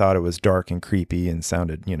because I thought it was dark and creepy and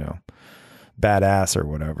sounded, badass or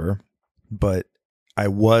whatever. But I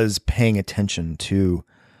was paying attention to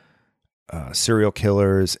serial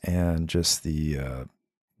killers and just the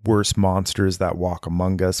worst monsters that walk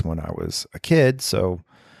among us when I was a kid. So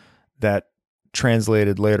that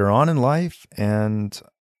translated later on in life. And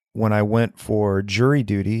when I went for jury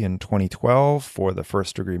duty in 2012 for the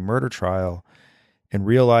first-degree murder trial and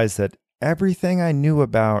realized that everything I knew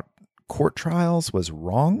about court trials was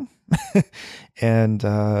wrong, and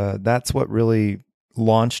that's what really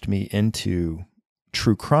launched me into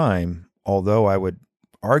true crime, although I would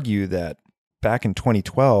argue that back in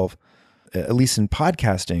 2012, at least in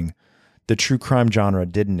podcasting, the true crime genre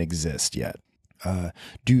didn't exist yet.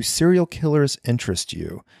 Do serial killers interest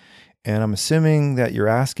you? And I'm assuming that you're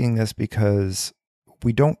asking this because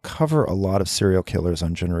we don't cover a lot of serial killers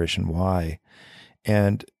on Generation Y.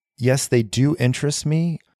 And yes, they do interest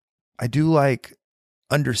me. I do like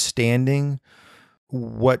understanding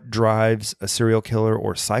what drives a serial killer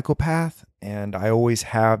or psychopath. And I always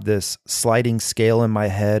have this sliding scale in my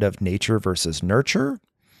head of nature versus nurture.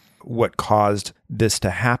 What caused this to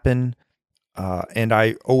happen? And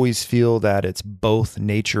I always feel that it's both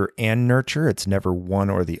nature and nurture. It's never one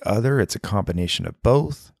or the other. It's a combination of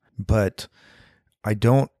both. But I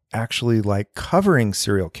don't actually like covering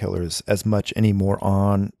serial killers as much anymore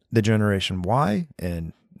on the Generation Y,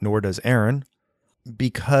 and nor does Aaron,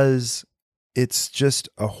 because it's just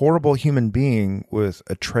a horrible human being with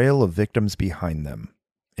a trail of victims behind them.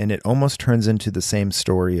 And it almost turns into the same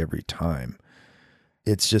story every time.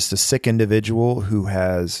 It's just a sick individual who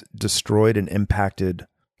has destroyed and impacted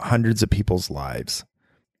hundreds of people's lives.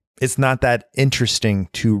 It's not that interesting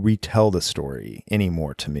to retell the story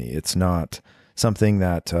anymore to me. It's not something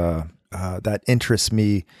that that interests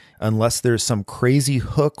me unless there's some crazy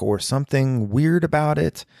hook or something weird about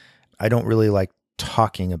it. I don't really like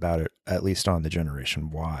talking about it, at least on the Generation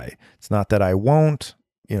Y. It's not that I won't.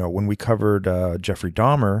 When we covered Jeffrey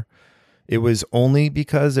Dahmer, it was only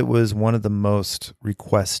because it was one of the most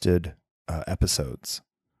requested episodes.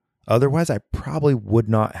 Otherwise, I probably would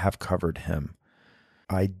not have covered him.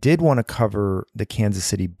 I did want to cover the Kansas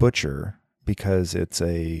City Butcher because it's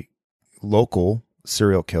a local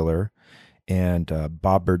serial killer, and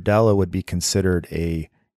Bob Berdella would be considered a,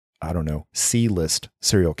 C-list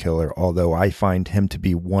serial killer, although I find him to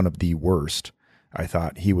be one of the worst. I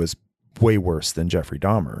thought he was way worse than Jeffrey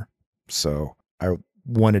Dahmer. So I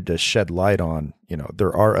wanted to shed light on,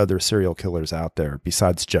 there are other serial killers out there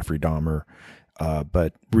besides Jeffrey Dahmer,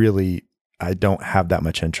 but really I don't have that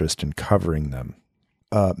much interest in covering them.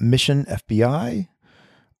 Mission FBI,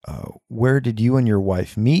 where did you and your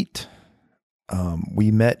wife meet?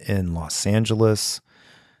 We met in Los Angeles.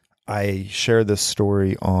 I share this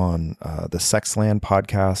story on the Sexland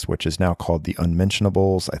podcast, which is now called The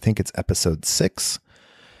Unmentionables. I think it's episode 6.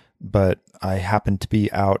 But I happened to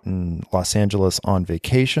be out in Los Angeles on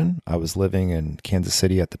vacation. I was living in Kansas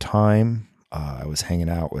City at the time. I was hanging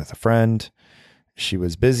out with a friend. She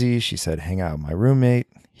was busy. She said, hang out with my roommate.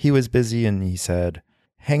 He was busy, and he said,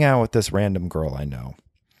 hang out with this random girl I know.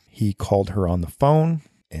 He called her on the phone,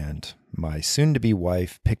 and my soon-to-be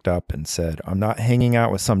wife picked up and said, I'm not hanging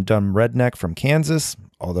out with some dumb redneck from Kansas,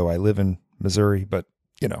 although I live in Missouri, but,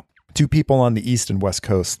 two people on the East and West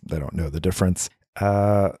Coast, they don't know the difference.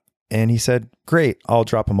 And he said, great, I'll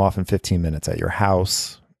drop him off in 15 minutes at your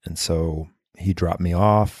house. And so he dropped me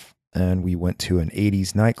off, and we went to an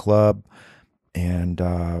 80s nightclub, and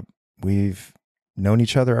we've known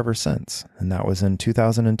each other ever since. And that was in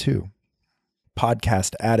 2002.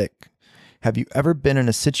 Podcast Addict. Have you ever been in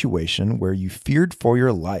a situation where you feared for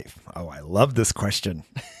your life? Oh, I love this question.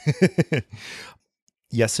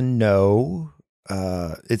 Yes and no.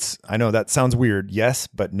 I know that sounds weird. Yes,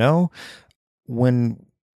 but no. When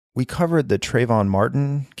we covered the Trayvon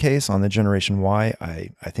Martin case on the Generation Y,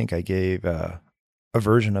 I think I gave a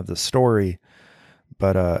version of the story.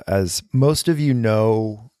 But as most of you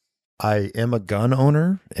know, I am a gun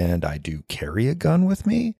owner, and I do carry a gun with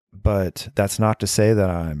me. But that's not to say that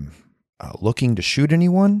I'm looking to shoot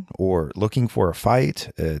anyone or looking for a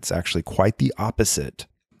fight. It's actually quite the opposite.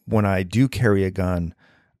 When I do carry a gun,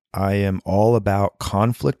 I am all about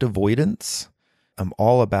conflict avoidance. I'm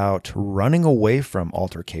all about running away from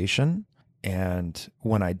altercation. And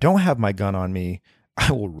when I don't have my gun on me,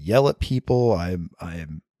 I will yell at people. I'm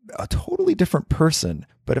a totally different person.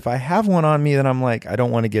 But if I have one on me, then I'm like, I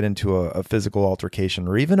don't want to get into a physical altercation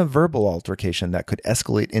or even a verbal altercation that could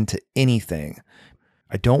escalate into anything.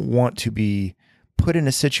 I don't want to be put in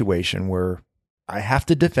a situation where I have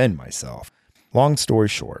to defend myself. Long story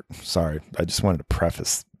short, sorry, I just wanted to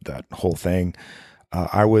preface that whole thing.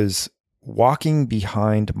 I was walking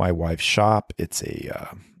behind my wife's shop. It's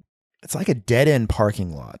like a dead end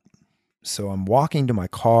parking lot. So I'm walking to my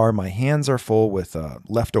car. My hands are full with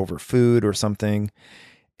leftover food or something.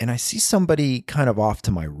 And I see somebody kind of off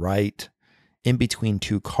to my right in between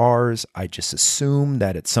two cars. I just assume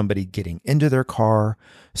that it's somebody getting into their car.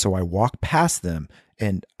 So I walk past them.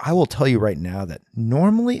 And I will tell you right now that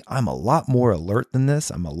normally I'm a lot more alert than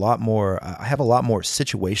this. I have a lot more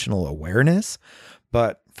situational awareness.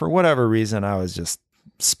 But for whatever reason, I was just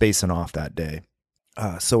spacing off that day.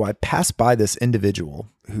 So I passed by this individual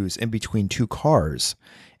who's in between two cars,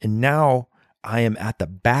 and now I am at the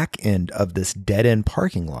back end of this dead end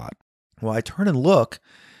parking lot. Well, I turn and look,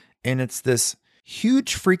 and it's this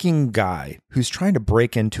huge freaking guy who's trying to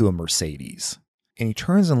break into a Mercedes. And he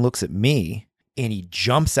turns and looks at me, and he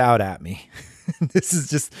jumps out at me. This is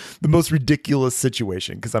just the most ridiculous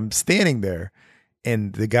situation because I'm standing there,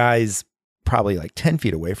 and the guy's probably like 10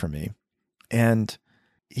 feet away from me. And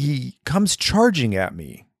he comes charging at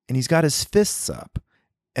me, and he's got his fists up.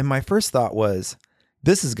 And my first thought was,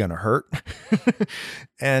 this is going to hurt.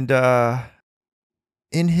 And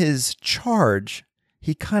in his charge,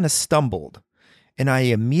 he kind of stumbled. And I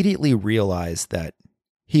immediately realized that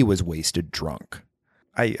he was wasted drunk.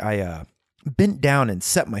 I bent down and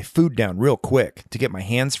set my food down real quick to get my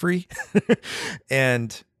hands free.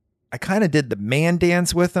 And I kind of did the man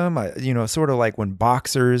dance with him, sort of like when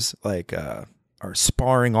boxers are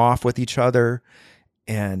sparring off with each other,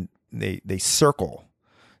 and they circle.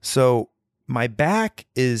 So my back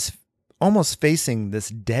is almost facing this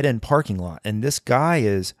dead end parking lot, and this guy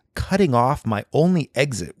is cutting off my only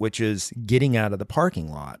exit, which is getting out of the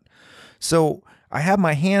parking lot. So I have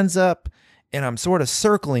my hands up, and I'm sort of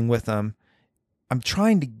circling with him. I'm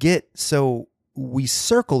trying to get so we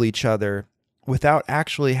circle each other without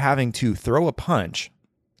actually having to throw a punch.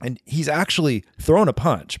 And he's actually thrown a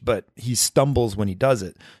punch, but he stumbles when he does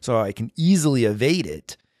it. So I can easily evade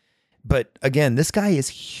it. But again, this guy is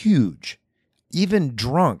huge. Even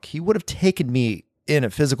drunk, he would have taken me in a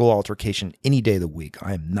physical altercation any day of the week.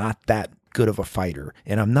 I am not that good of a fighter,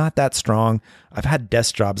 and I'm not that strong. I've had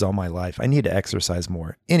desk jobs all my life. I need to exercise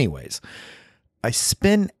more. Anyways, I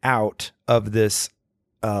spin out of this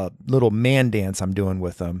little man dance I'm doing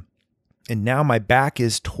with him, and now my back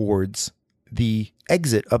is towards the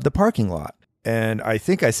exit of the parking lot. And I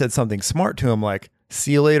think I said something smart to him like,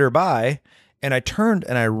 see you later, bye. And I turned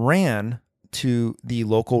and I ran to the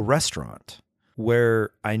local restaurant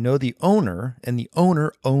where I know the owner, and the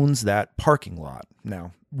owner owns that parking lot.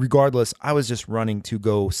 Now, regardless, I was just running to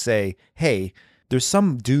go say, hey, there's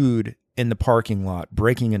some dude in the parking lot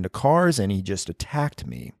breaking into cars, and he just attacked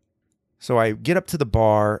me. So I get up to the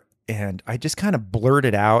bar, And I just kind of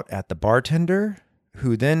blurted out at the bartender,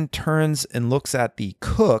 who then turns and looks at the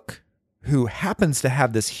cook, who happens to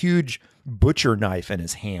have this huge butcher knife in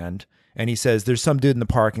his hand. And he says, there's some dude in the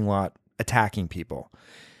parking lot attacking people.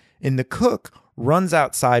 And the cook runs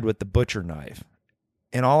outside with the butcher knife.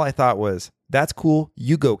 And all I thought was, that's cool.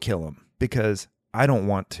 You go kill him, because I don't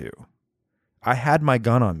want to. I had my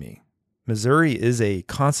gun on me. Missouri is a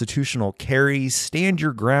constitutional carry, stand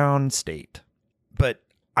your ground state. But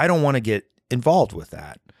I don't want to get involved with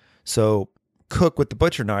that. So cook with the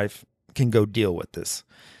butcher knife can go deal with this.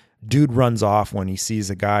 Dude runs off when he sees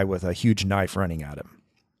a guy with a huge knife running at him.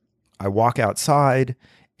 I walk outside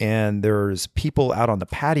and there's people out on the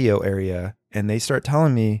patio area, and they start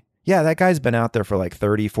telling me, yeah, that guy's been out there for like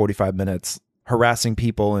 30, 45 minutes harassing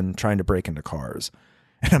people and trying to break into cars.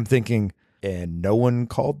 And I'm thinking, and no one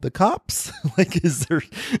called the cops? Like, is there,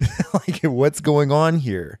 like, what's going on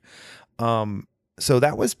here? So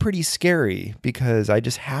that was pretty scary, because I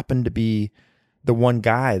just happened to be the one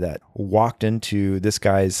guy that walked into this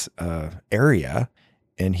guy's area,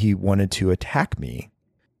 and he wanted to attack me.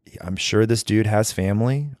 I'm sure this dude has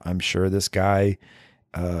family. I'm sure this guy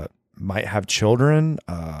might have children,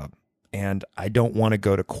 and I don't want to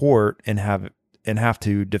go to court and have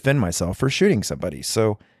to defend myself for shooting somebody.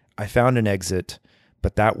 So I found an exit,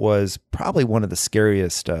 but that was probably one of the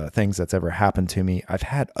scariest things that's ever happened to me. I've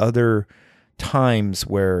had other times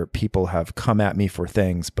where people have come at me for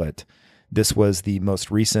things, but this was the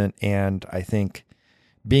most recent. And I think,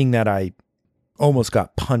 being that I almost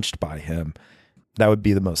got punched by him, that would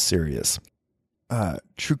be the most serious.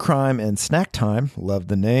 True Crime and Snack Time. Love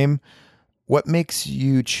the name. What makes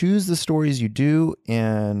you choose the stories you do?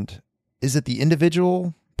 And is it the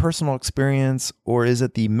individual personal experience, or is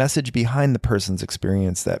it the message behind the person's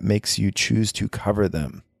experience that makes you choose to cover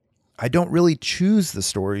them? I don't really choose the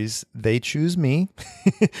stories. They choose me.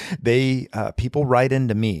 People write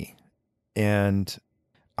into me, and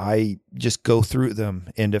I just go through them.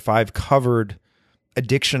 And if I've covered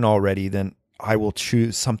addiction already, then I will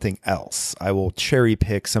choose something else. I will cherry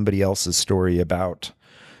pick somebody else's story about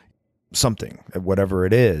something, whatever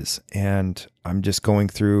it is. And I'm just going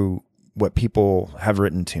through what people have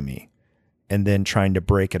written to me, and then trying to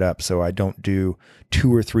break it up so I don't do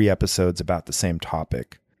 2 or 3 episodes about the same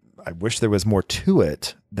topic. I wish there was more to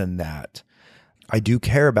it than that. I do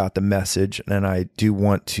care about the message, and I do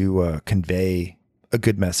want to convey a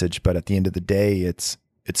good message, but at the end of the day, it's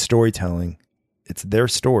storytelling. It's their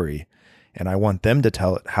story, and I want them to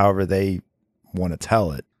tell it however they want to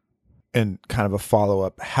tell it. And kind of a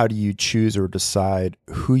follow-up, how do you choose or decide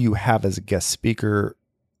who you have as a guest speaker,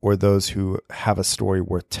 or those who have a story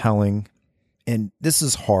worth telling? And this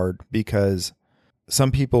is hard, because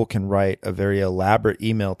some people can write a very elaborate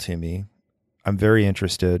email to me. I'm very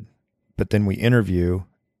interested, but then we interview,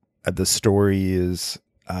 the story is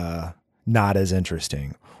not as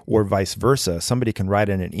interesting. Or vice versa. Somebody can write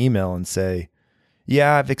in an email and say,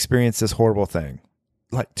 yeah, I've experienced this horrible thing.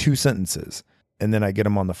 Like 2 sentences. And then I get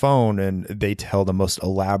them on the phone and they tell the most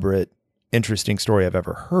elaborate, interesting story I've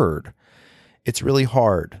ever heard. It's really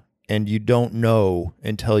hard. And you don't know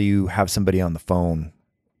until you have somebody on the phone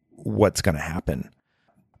what's going to happen.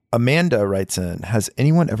 Amanda writes in, has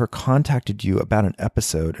anyone ever contacted you about an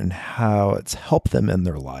episode and how it's helped them in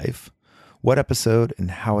their life? What episode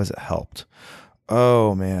and how has it helped?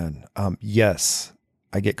 Oh, man. Yes,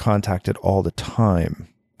 I get contacted all the time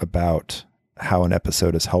about how an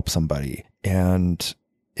episode has helped somebody. And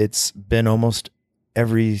it's been almost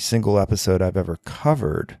every single episode I've ever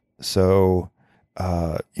covered. So,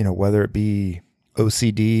 whether it be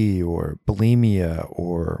OCD or bulimia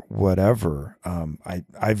or whatever,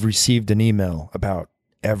 I've received an email about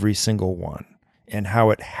every single one and how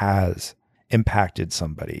it has impacted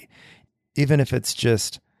somebody. Even if it's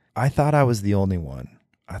just, I thought I was the only one.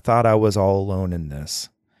 I thought I was all alone in this.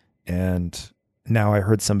 And now I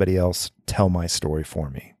heard somebody else tell my story for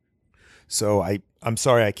me. So I'm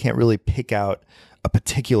sorry, I can't really pick out a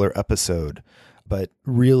particular episode, but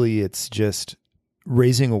really it's just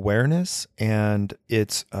raising awareness, and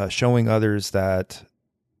it's showing others that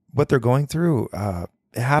what they're going through,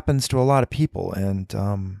 it happens to a lot of people,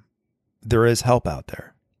 and there is help out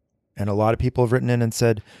there. And a lot of people have written in and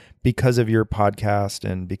said, because of your podcast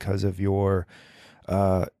and because of your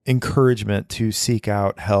encouragement to seek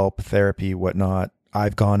out help, therapy, whatnot,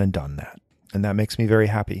 I've gone and done that. And that makes me very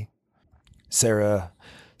happy. Sarah,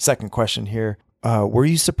 second question here. Were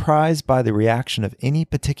you surprised by the reaction of any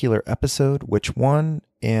particular episode? Which one,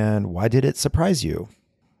 and why did it surprise you?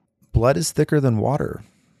 Blood is thicker than water.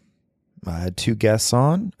 I had 2 guests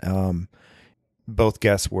on. Both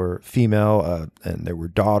guests were female, and they were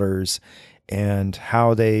daughters. and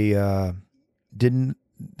how didn't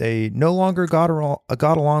they no longer got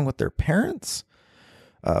along with their parents,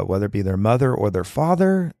 whether it be their mother or their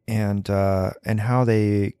father, and how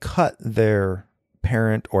they cut their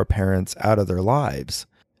parent or parents out of their lives.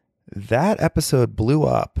 That episode blew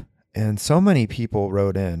up, and so many people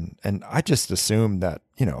wrote in, and I just assumed that,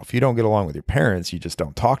 if you don't get along with your parents, you just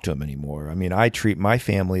don't talk to them anymore. I mean, I treat my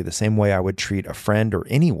family the same way I would treat a friend or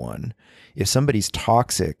anyone. If somebody's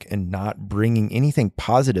toxic and not bringing anything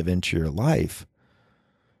positive into your life,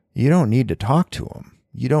 you don't need to talk to them.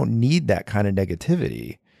 You don't need that kind of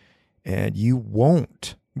negativity, and you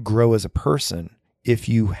won't grow as a person if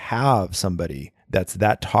you have somebody that's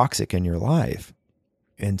that toxic in your life.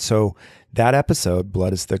 And so that episode,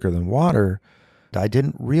 Blood is Thicker Than Water, I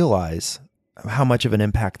didn't realize how much of an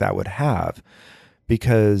impact that would have,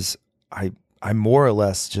 because I more or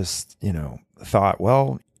less just, thought,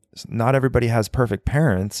 well, not everybody has perfect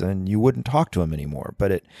parents and you wouldn't talk to them anymore.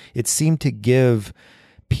 But it seemed to give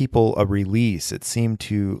people a release. It seemed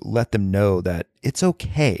to let them know that it's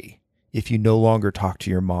okay if you no longer talk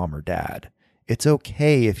to your mom or dad. It's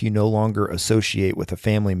okay if you no longer associate with a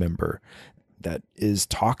family member that is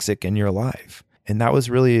toxic in your life. And that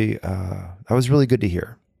was really good to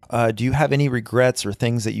hear. Do you have any regrets or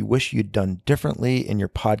things that you wish you'd done differently in your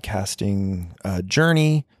podcasting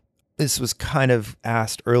journey? This was kind of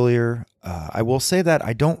asked earlier. I will say that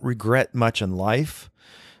I don't regret much in life.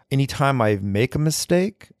 Anytime I make a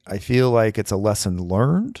mistake, I feel like it's a lesson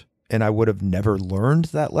learned, and I would have never learned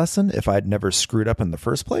that lesson if I'd never screwed up in the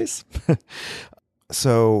first place.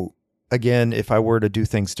 So again, if I were to do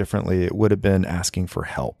things differently, it would have been asking for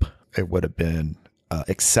help. It would have been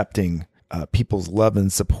accepting people's love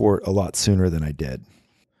and support a lot sooner than I did.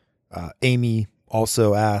 Amy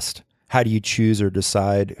also asked, how do you choose or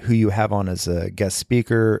decide who you have on as a guest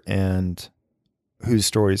speaker and whose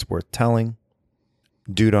story is worth telling?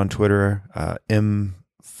 Dude on Twitter,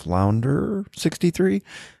 mflounder63.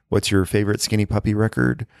 What's your favorite Skinny Puppy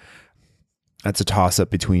record? That's a toss-up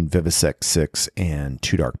between Vivisect 6 and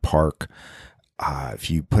Too Dark Park. If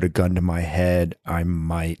you put a gun to my head, I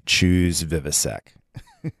might choose Vivisect.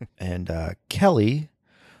 And Kelly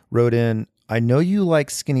wrote in, I know you like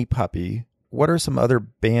Skinny Puppy. What are some other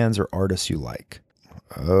bands or artists you like?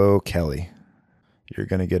 Oh, Kelly, you're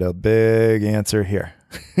going to get a big answer here.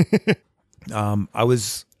 I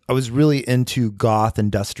was really into goth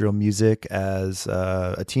industrial music as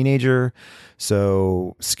a teenager.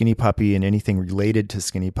 So Skinny Puppy and anything related to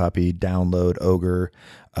Skinny Puppy, Download, Ogre.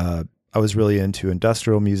 I was really into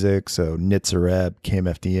industrial music. So Nitzareb,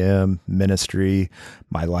 KMFDM, Ministry,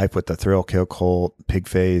 My Life with the Thrill Kill Cult,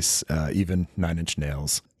 Pigface, even Nine Inch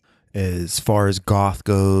Nails. As far as goth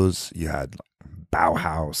goes, you had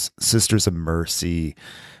Bauhaus, Sisters of Mercy.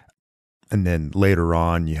 And then later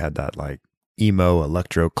on, you had that like emo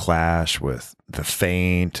electro clash with The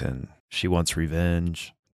Faint and She Wants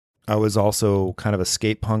Revenge. I was also kind of a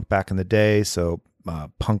skate punk back in the day. So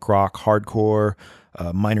punk rock, hardcore,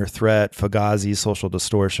 Minor Threat, Fugazi, Social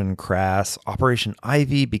Distortion, Crass, Operation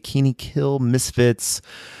Ivy, Bikini Kill, Misfits,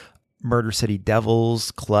 Murder City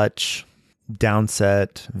Devils, Clutch,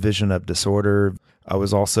 Downset, Vision of Disorder. I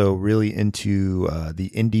was also really into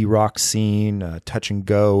the indie rock scene, Touch and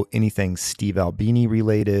Go, anything Steve Albini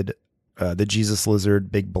related, the Jesus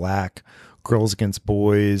Lizard, Big Black, Girls Against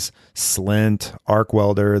Boys, Slint, Arc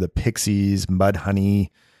Welder, the Pixies, Mudhoney.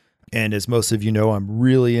 And as most of you know, I'm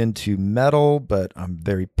really into metal, but I'm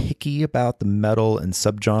very picky about the metal and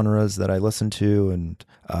subgenres that I listen to. And,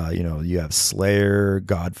 you have Slayer,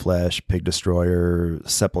 Godflesh, Pig Destroyer,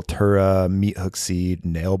 Sepultura, Meat Hook Seed,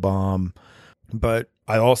 Nail Bomb. But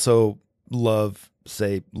I also love,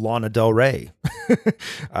 say, Lana Del Rey.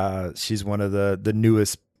 She's one of the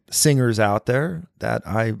newest singers out there that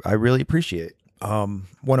I really appreciate.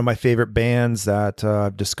 One of my favorite bands that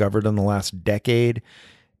I've discovered in the last decade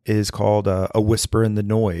is called A Whisper in the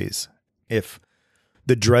Noise. If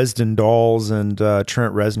the Dresden Dolls and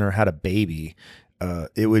Trent Reznor had a baby,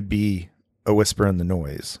 it would be A Whisper in the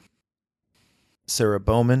Noise. Sarah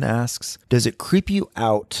Bowman asks, does it creep you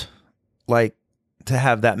out, like, to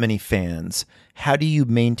have that many fans? How do you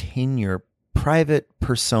maintain your private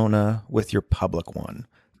persona with your public one?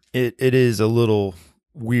 It is a little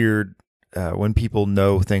weird when people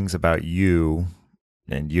know things about you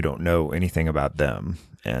and you don't know anything about them,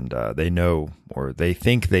 and they know, or they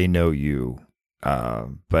think they know you,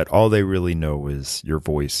 but all they really know is your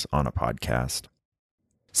voice on a podcast.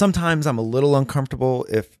 Sometimes I'm a little uncomfortable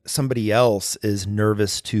if somebody else is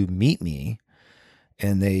nervous to meet me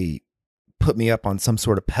and they put me up on some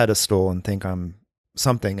sort of pedestal and think I'm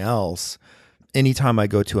something else. Anytime I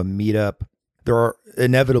go to a meetup, there are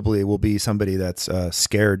inevitably will be somebody that's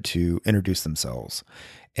scared to introduce themselves.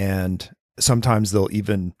 And sometimes they'll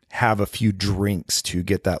even have a few drinks to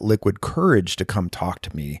get that liquid courage to come talk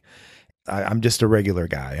to me. I'm just a regular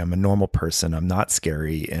guy. I'm a normal person. I'm not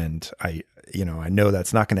scary. And I know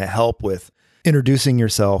that's not going to help with introducing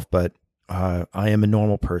yourself, but I am a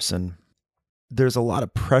normal person. There's a lot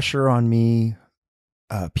of pressure on me.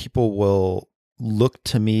 People will look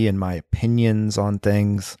to me and my opinions on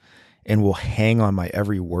things and will hang on my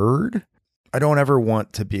every word. I don't ever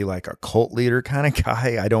want to be like a cult leader kind of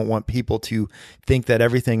guy. I don't want people to think that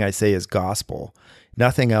everything I say is gospel.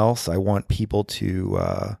 Nothing else. I want people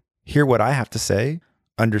to hear what I have to say,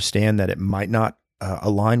 understand that it might not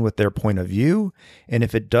align with their point of view. And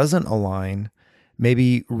if it doesn't align,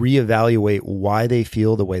 maybe reevaluate why they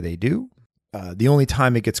feel the way they do. The only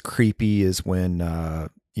time it gets creepy is when,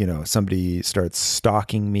 somebody starts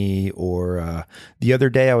stalking me, or the other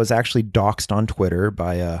day I was actually doxxed on Twitter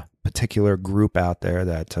by a particular group out there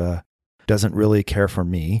that doesn't really care for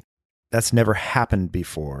me. That's never happened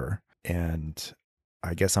before. And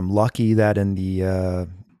I guess I'm lucky that in the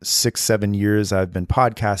 6-7 years I've been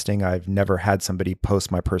podcasting, I've never had somebody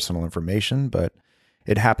post my personal information, but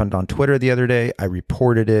it happened on Twitter the other day. I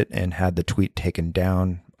reported it and had the tweet taken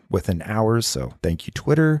down within hours. So thank you,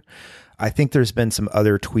 Twitter. I think there's been some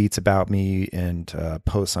other tweets about me and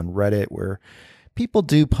posts on Reddit where people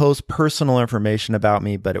do post personal information about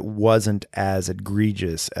me, but it wasn't as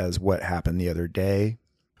egregious as what happened the other day.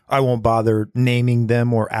 I won't bother naming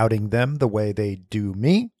them or outing them the way they do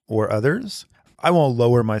me or others. I won't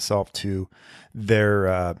lower myself to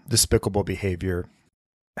their despicable behavior.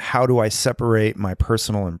 How do I separate my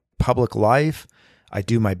personal and public life? I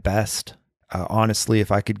do my best. Honestly,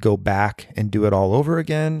 if I could go back and do it all over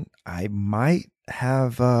again, I might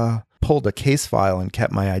have pulled a case file and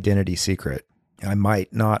kept my identity secret. I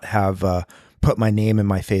might not have put my name and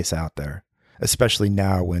my face out there, especially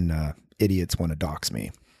now when idiots want to dox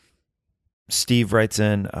me. Steve writes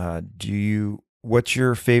in, what's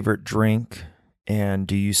your favorite drink, and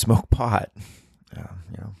do you smoke pot?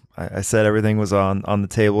 I said everything was on the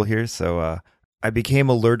table here. So I became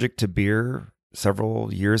allergic to beer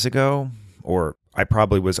several years ago, or I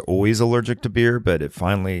probably was always allergic to beer, but it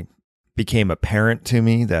finally became apparent to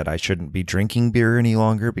me that I shouldn't be drinking beer any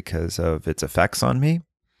longer because of its effects on me.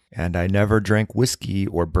 And I never drank whiskey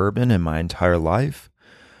or bourbon in my entire life.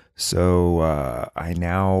 So I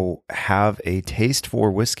now have a taste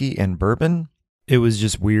for whiskey and bourbon. It was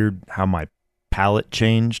just weird how my palate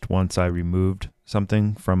changed once I removed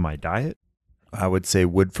something from my diet. I would say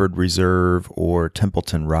Woodford Reserve or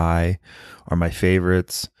Templeton Rye are my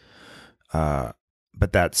favorites.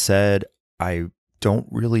 But that said, I don't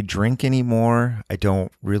really drink anymore. I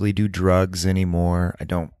don't really do drugs anymore.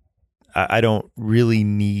 I don't really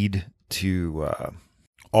need to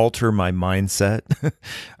alter my mindset.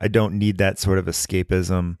 I don't need that sort of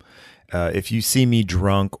escapism. If you see me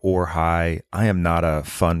drunk or high, I am not a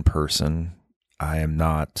fun person. I am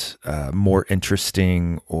not more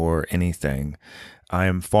interesting or anything. I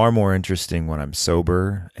am far more interesting when I'm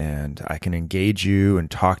sober, and I can engage you and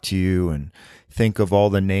talk to you and think of all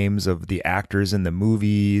the names of the actors in the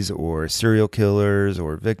movies or serial killers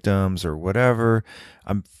or victims or whatever.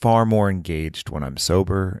 I'm far more engaged when I'm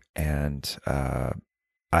sober, and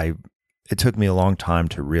it took me a long time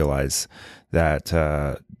to realize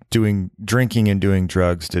that drinking and doing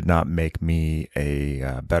drugs did not make me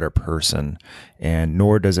a better person, and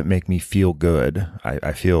nor does it make me feel good.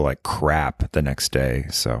 I feel like crap the next day.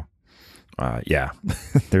 So, yeah,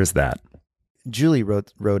 there's that. Julie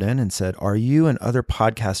wrote in and said, are you and other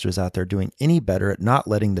podcasters out there doing any better at not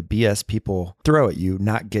letting the BS people throw at you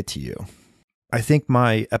not get to you? I think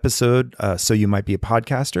my episode, So You Might Be a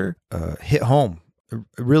Podcaster, hit home. It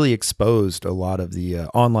really exposed a lot of the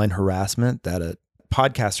online harassment that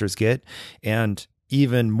podcasters get, and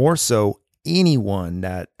even more so, anyone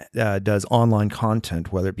that does online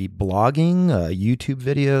content, whether it be blogging, YouTube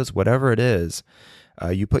videos, whatever it is.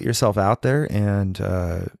 You put yourself out there, and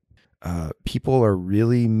people are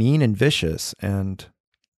really mean and vicious, and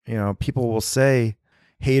people will say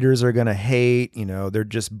haters are going to hate, they're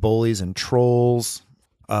just bullies and trolls.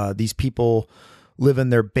 These people live in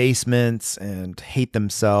their basements and hate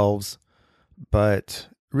themselves. But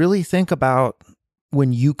really think about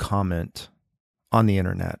when you comment on the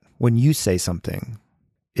internet, when you say something,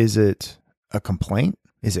 is it a complaint?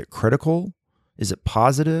 Is it critical? Is it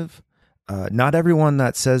positive? Not everyone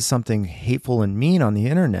that says something hateful and mean on the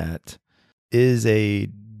internet is a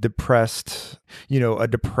depressed,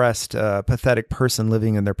 pathetic person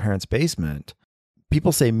living in their parents' basement.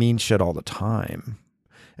 People say mean shit all the time.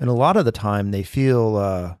 And a lot of the time they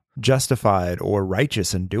feel justified or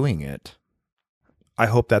righteous in doing it. I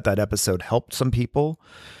hope that episode helped some people.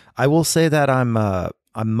 I will say that I'm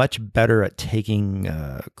much better at taking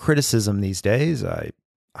criticism these days.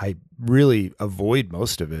 I really avoid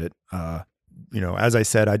most of it. As I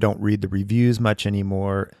said, I don't read the reviews much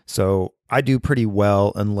anymore, so I do pretty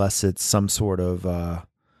well unless it's some sort of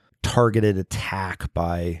targeted attack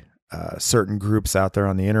by certain groups out there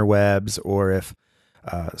on the interwebs, or if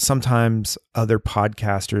sometimes other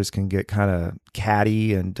podcasters can get kind of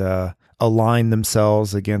catty and align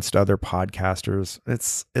themselves against other podcasters.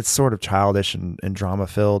 It's sort of childish and drama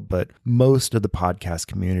filled, but most of the podcast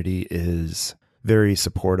community is very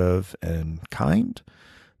supportive and kind,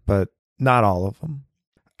 but not all of them.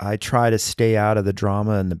 I try to stay out of the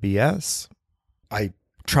drama and the BS. I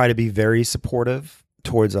try to be very supportive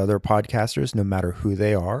towards other podcasters, no matter who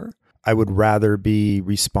they are. I would rather be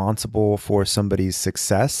responsible for somebody's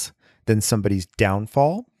success than somebody's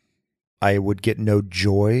downfall. I would get no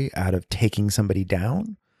joy out of taking somebody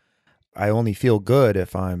down. I only feel good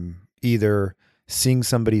if I'm either seeing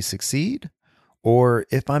somebody succeed or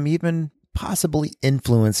if I'm even possibly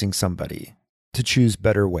influencing somebody to choose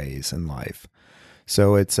better ways in life.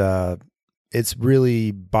 So it's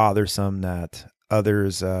really bothersome that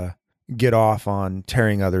others get off on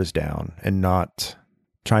tearing others down and not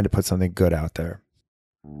trying to put something good out there.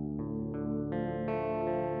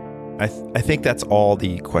 I think that's all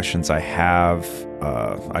the questions I have.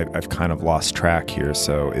 I've kind of lost track here,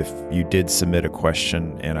 so if you did submit a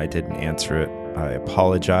question and I didn't answer it, I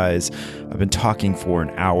apologize. I've been talking for an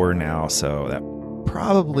hour now, so that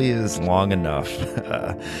probably is long enough.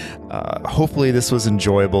 Hopefully this was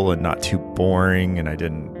enjoyable and not too boring, and I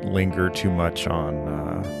didn't linger too much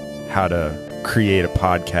on how to create a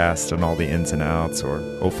podcast and all the ins and outs, or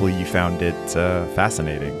hopefully you found it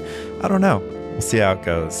fascinating. I don't know. We'll see how it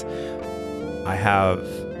goes. I have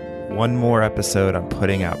one more episode I'm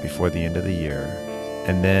putting out before the end of the year.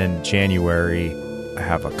 And then January, I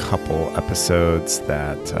have a couple episodes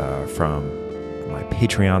that from my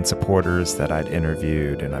Patreon supporters that I'd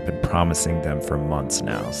interviewed, and I've been promising them for months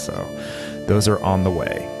now. So those are on the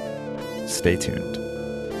way. Stay tuned.